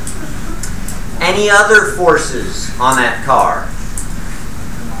 Any other forces on that car?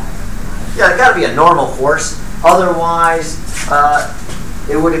 Yeah, it got to be a normal force. Otherwise,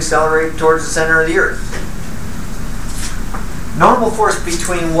 it would accelerate towards the center of the Earth. Normal force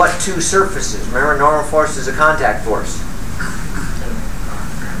between what two surfaces? Remember, normal force is a contact force.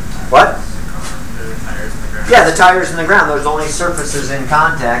 What? Yeah, the tires in the ground. Those only surfaces in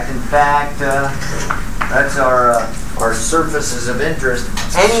contact. In fact, that's our surfaces of interest.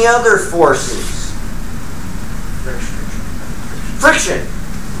 Any other forces? Friction.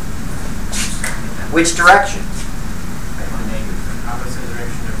 Which direction?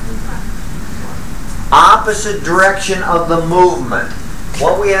 Opposite direction of the movement.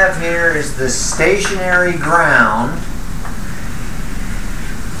 What we have here is the stationary ground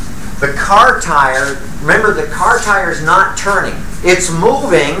The car tire, remember the car tire is not turning. It's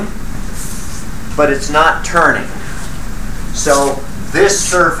moving, but it's not turning. So this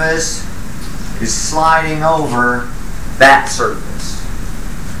surface is sliding over that surface.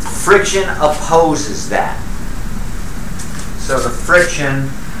 Friction opposes that. So the friction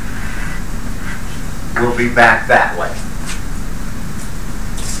will be back that way.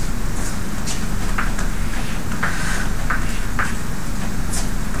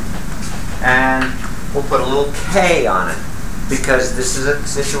 And we'll put a little K on it because this is a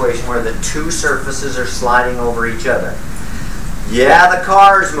situation where the two surfaces are sliding over each other. Yeah, the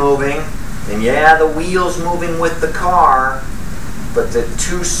car's moving, and yeah, the wheel's moving with the car, but the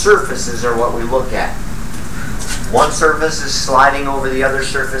two surfaces are what we look at. One surface is sliding over the other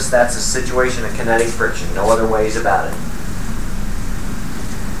surface. That's a situation of kinetic friction. No other ways about it.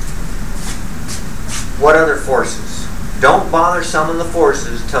 What other forces? Don't bother summing the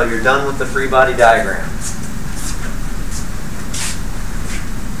forces until you're done with the free body diagram.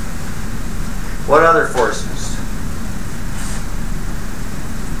 What other forces?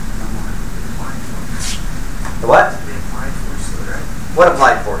 The what? The applied force, right? What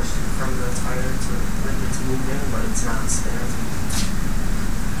applied force? From the tire to when it's moving, but it's not standing.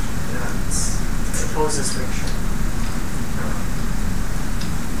 Yeah, it opposes friction.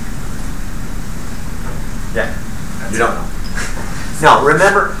 Yeah, you don't know. No,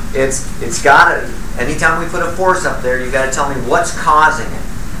 remember, it's got to. Anytime we put a force up there, you got to tell me what's causing it.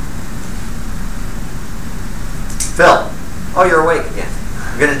 Phil, oh, you're awake again.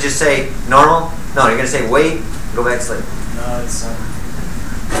 You're gonna just say normal? No, you're gonna say wait. Go back to sleep. No, it's the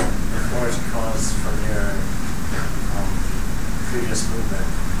force caused from your previous movement.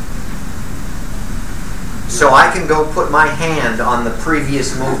 So I can go put my hand on the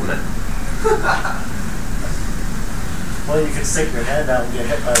previous movement. Well, you could stick your hand out and get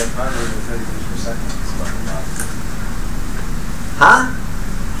hit by the car moving 30 meters per second. Huh?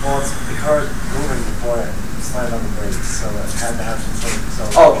 Well, the car is moving before it slammed on the brakes, so it had to have some sort of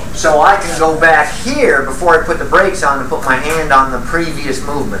acceleration. Oh, so I can go back here before I put the brakes on and put my hand on the previous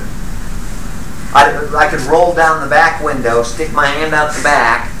movement. I could roll down the back window, stick my hand out the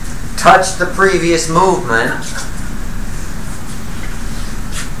back, touch the previous movement.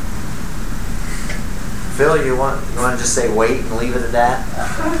 Phil, you want to just say wait and leave it at that?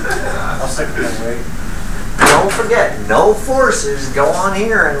 I'll stick with that wait. Don't forget, no forces go on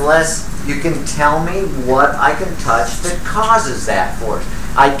here unless you can tell me what I can touch that causes that force.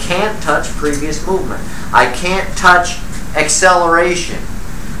 I can't touch previous movement. I can't touch acceleration.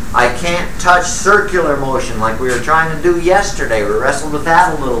 I can't touch circular motion like we were trying to do yesterday. We wrestled with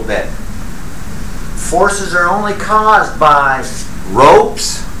that a little bit. Forces are only caused by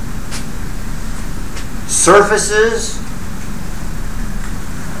ropes, surfaces,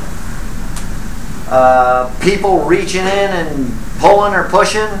 people reaching in and pulling or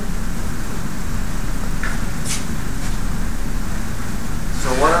pushing. So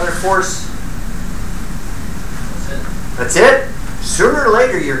what other force? That's it? Sooner or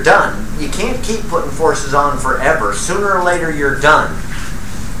later you're done. You can't keep putting forces on forever. Sooner or later you're done.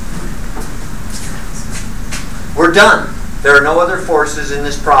 We're done. There are no other forces in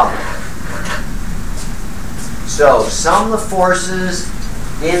this problem. So sum the forces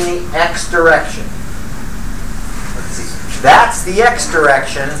in the x direction. Let's see. That's the x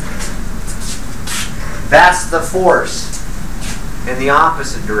direction. That's the force in the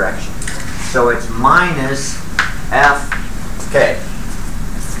opposite direction. So it's minus Fk.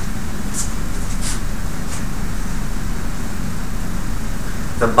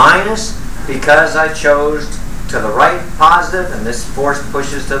 The minus because I chose to the right positive and this force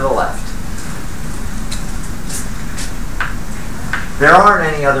pushes to the left. There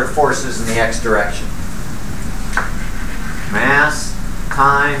aren't any other forces in the x direction. Mass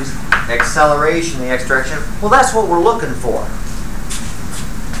times acceleration in the x direction. Well, that's what we're looking for.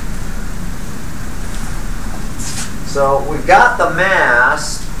 So we've got the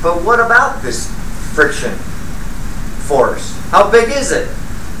mass, but what about this friction force? How big is it?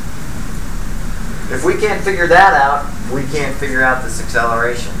 If we can't figure that out, we can't figure out this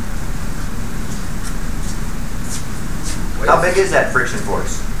acceleration. How big is that friction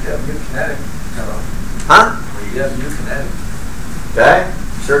force? You have new kinetic. Huh? You have new kinetic. Okay,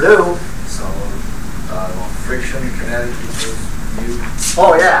 sure do. So friction kinetic equals mu.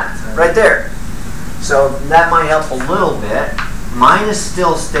 Oh yeah, right there. So that might help a little bit. Minus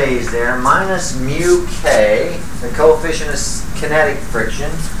still stays there. Minus mu k, the coefficient of kinetic friction,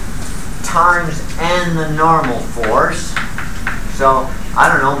 times n, the normal force. So I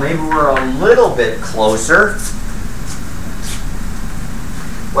don't know, maybe we're a little bit closer.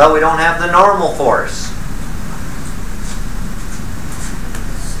 Well, we don't have the normal force.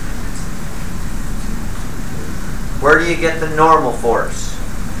 Where do you get the normal force?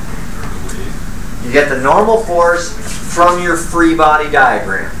 You get the normal force from your free body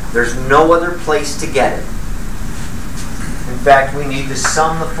diagram. There's no other place to get it. In fact, we need to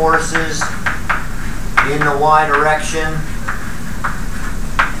sum the forces in the y direction.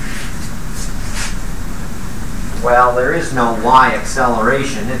 Well, there is no y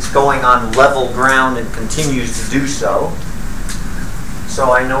acceleration. It's going on level ground and continues to do so.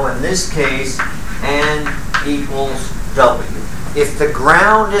 So I know in this case, n equals w. If the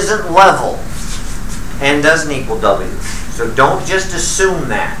ground isn't level, n doesn't equal w. So don't just assume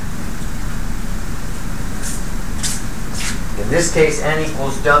that. In this case, n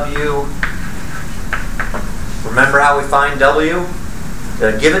equals w. Remember how we find w?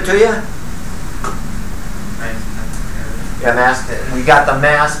 Did I give it to you? Yeah, mass. We got the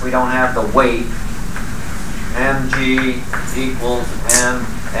mass, we don't have the weight. mg equals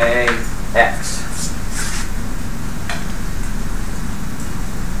max.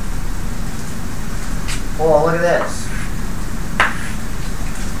 Oh, look at this.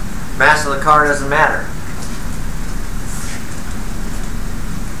 Mass of the car doesn't matter.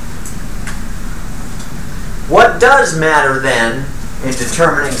 What does matter then in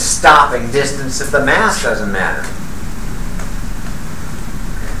determining stopping distance if the mass doesn't matter?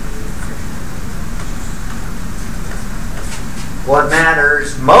 What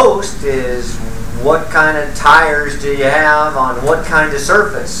matters most is what kind of tires do you have on what kind of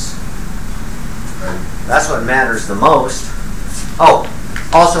surface. That's what matters the most. Oh,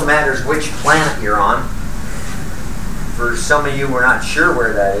 also matters which planet you're on. For some of you, we're not sure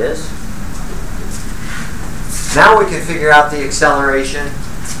where that is. Now we can figure out the acceleration.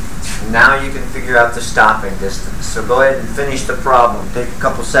 Now you can figure out the stopping distance. So go ahead and finish the problem. Take a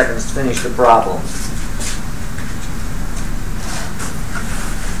couple seconds to finish the problem.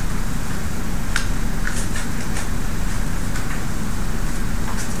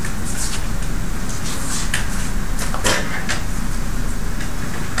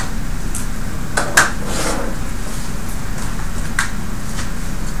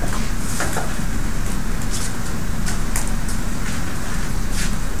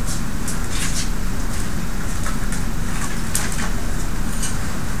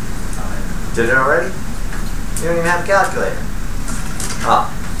 Did it already? You don't even have a calculator. Oh.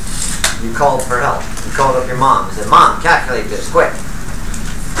 You called for help. You called up your mom and said, Mom, calculate this, quick.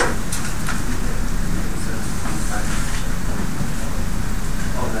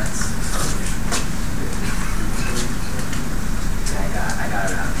 Oh, that's... I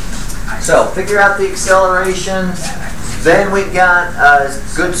got it out. So, figure out the acceleration. Then we've got a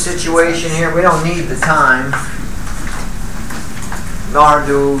good situation here. We don't need the time. Nor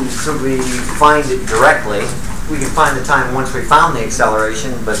could we find it directly. We can find the time once we found the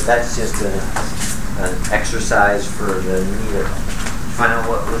acceleration, but that's just an exercise for the meter. Find out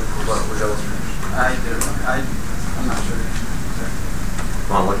what was over. I did it wrong. I'm not sure.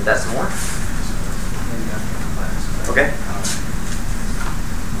 Want to look at that some more? Okay.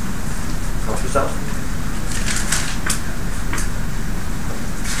 Help yourself.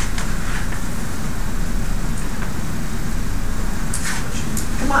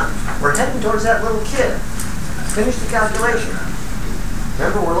 Come on, we're heading towards that little kid. Finish the calculation.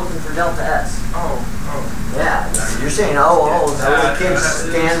 Remember, we're looking for delta S. Oh. Yeah, you're saying, the little kid's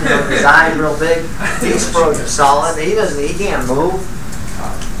standing with his eyes real big. He's frozen solid. He can't move.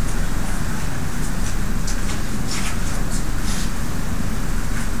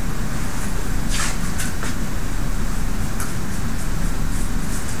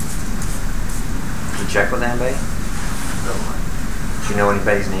 Did you check with anybody? Do you know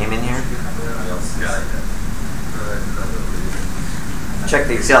anybody's name in here? Check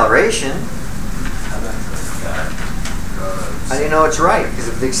the acceleration. How do you know it's right? Because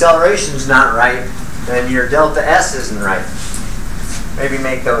if the acceleration's not right, then your delta S isn't right. Maybe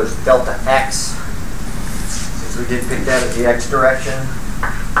make those delta X, since we did pick that as the X direction.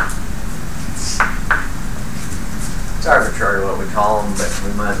 It's arbitrary what we call them, but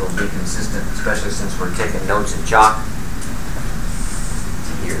we might as well be consistent, especially since we're taking notes in chalk.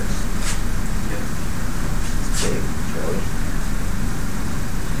 Years. Big, Joey.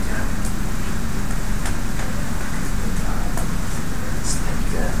 It's like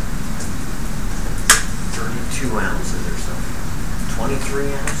 32 ounces or something.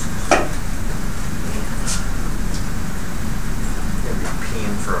 23 ounces. Man. You're going to be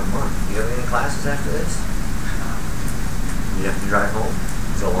peeing for a month. Do you have any classes after this? You have to drive home?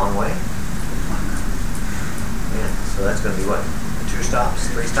 It's a long way? Yeah, so that's going to be what? 2 2 stops,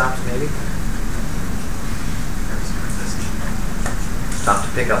 3 stops maybe. Stop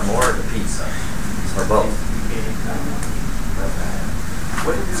to pick up more of the pizza, or both.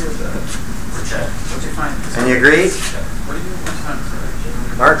 What do you do with the check? What'd you find? And you agreed? What do you do with the time?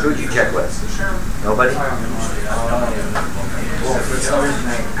 Mark, who'd you check with? Nobody?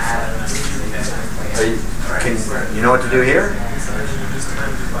 You know what to do here?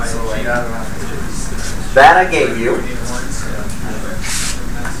 That I gave you.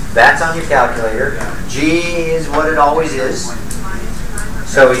 That's on your calculator. G is what it always is.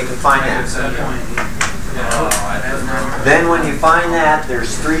 So you can find that. Then when you find that,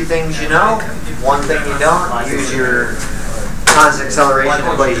 there's 3 things you know. 1 thing you don't. Use your constant acceleration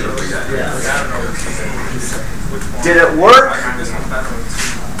equation. Did it work?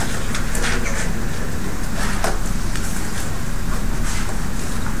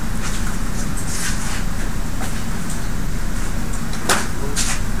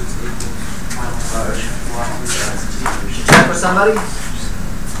 Check with somebody?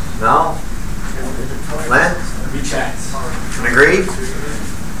 No? Len? We checked. Agreed?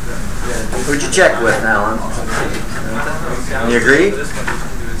 Who'd you check with, Alan? You agree?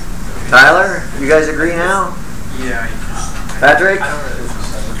 Tyler? You guys agree now? Yeah. Patrick?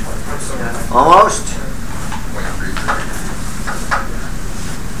 Almost?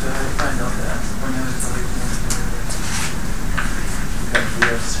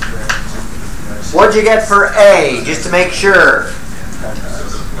 What'd you get for A, just to make sure?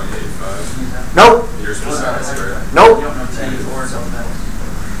 Nope. Nope.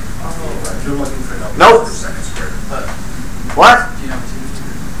 Nope. What?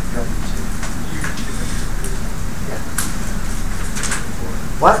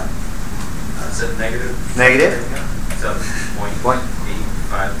 What? Is it negative? Negative.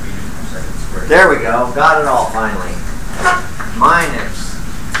 7.85 meters per second squared. There we go. Got it all finally. Minus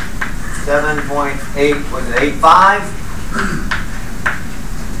 7.8, was it 85?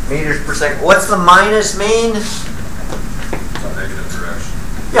 Meters per second. What's the minus mean? Negative direction.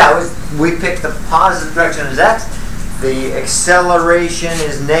 Yeah, we picked the positive direction as x. The acceleration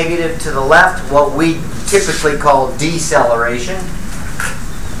is negative to the left, what we typically call deceleration.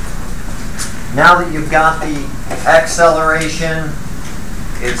 Now that you've got the acceleration,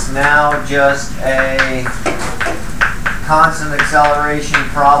 it's now just a constant acceleration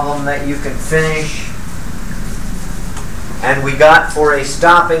problem that you can finish. And we got for a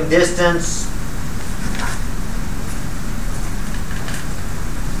stopping distance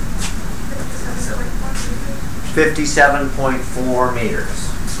 57.4 meters.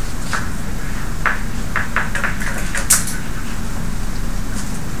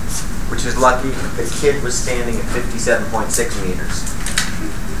 Which is lucky. The kid was standing at 57.6 meters.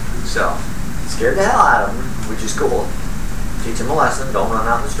 So, scared the hell out of him, which is cool. Teach him a lesson. Don't run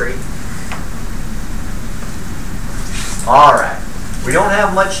out in the street. Alright. We don't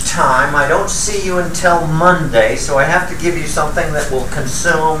have much time. I don't see you until Monday, so I have to give you something that will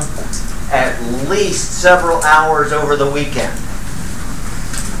consume at least several hours over the weekend.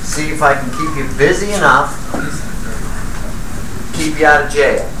 See if I can keep you busy enough, keep you out of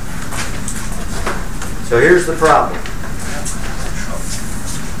jail. So here's the problem.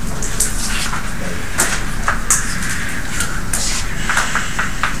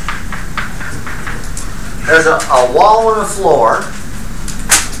 There's a wall and a floor,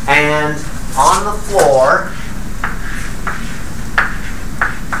 and on the floor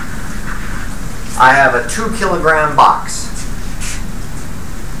I have a 2 kilogram box.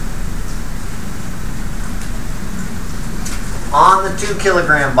 On the 2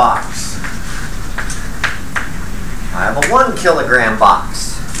 kilogram box, I have a 1 kilogram box.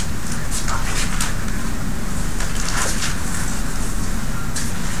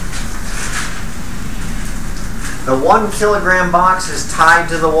 The 1 kilogram box is tied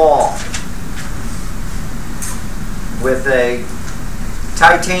to the wall with a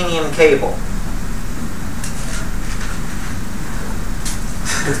titanium cable.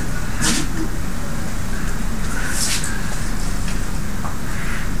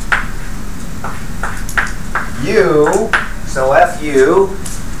 You, so F you,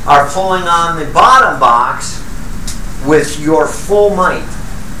 are pulling on the bottom box with your full might.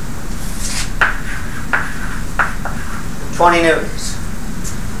 20 newtons.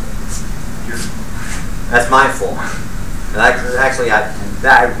 That's my full might. Actually, I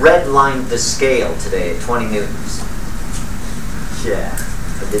redlined the scale today at 20 newtons. Yeah,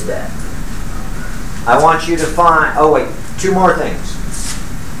 I did that. I want you to find, oh wait, 2 more things.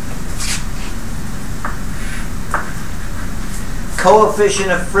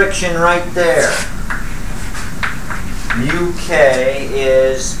 Coefficient of friction right there. mu k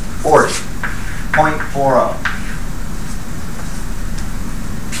is 40.40.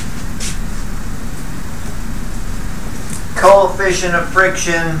 Coefficient of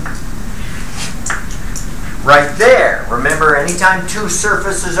friction right there. Remember, anytime two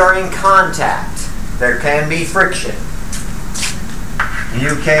surfaces are in contact, there can be friction.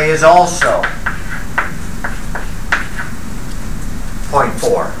 Mu k is also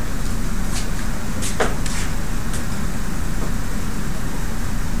 0.4.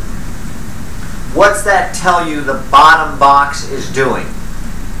 What's that tell you the bottom box is doing?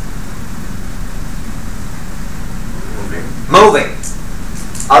 Moving.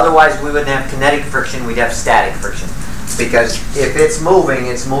 Otherwise, we wouldn't have kinetic friction, we'd have static friction. Because if it's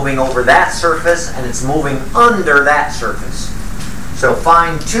moving over that surface, and it's moving under that surface. So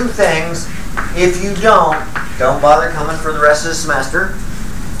find two things. If you don't bother coming for the rest of the semester.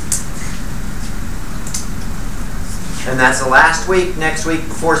 And that's the last week, next week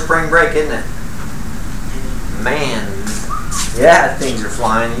before spring break, isn't it? Man, yeah, things are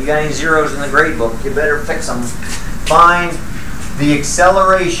flying. You got any zeros in the grade book, you better fix them. Find the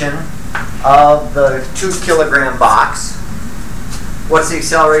acceleration of the 2 kilogram box. What's the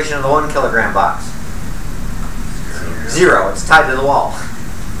acceleration of the 1 kilogram box? 0. It's tied to the wall.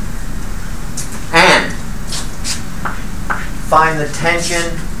 And find the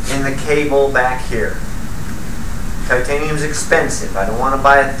tension in the cable back here. Titanium's expensive. I don't want to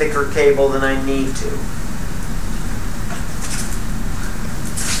buy a thicker cable than I need to.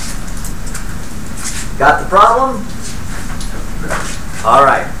 Got the problem? All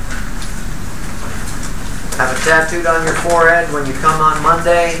right. Have it tattooed on your forehead when you come on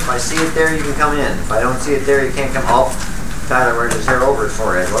Monday. If I see it there, you can come in. If I don't see it there, you can't come. Oh, Tyler wears his hair over his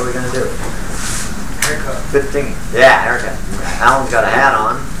forehead. What are we going to do? Haircut. Good thing. Yeah, haircut. Alan's got a hat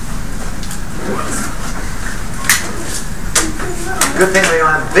on. Good thing we don't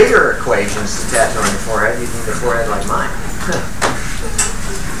have bigger equations to tattoo on your forehead. You need a forehead like mine.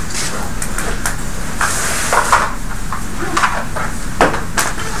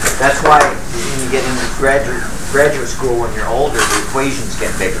 That's why when you get into graduate school when you're older, the equations get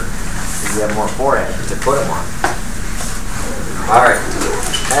bigger. You have more forehead to put them on. All right.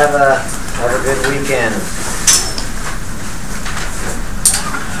 Have a good weekend.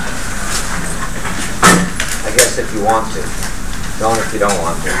 I guess if you want to. Don't if you don't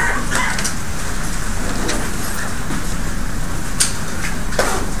want to.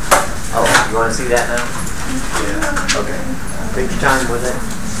 Oh, you want to see that now? Yeah. Okay. Take your time with it.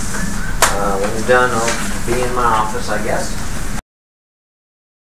 When you're done, I'll be in my office, I guess.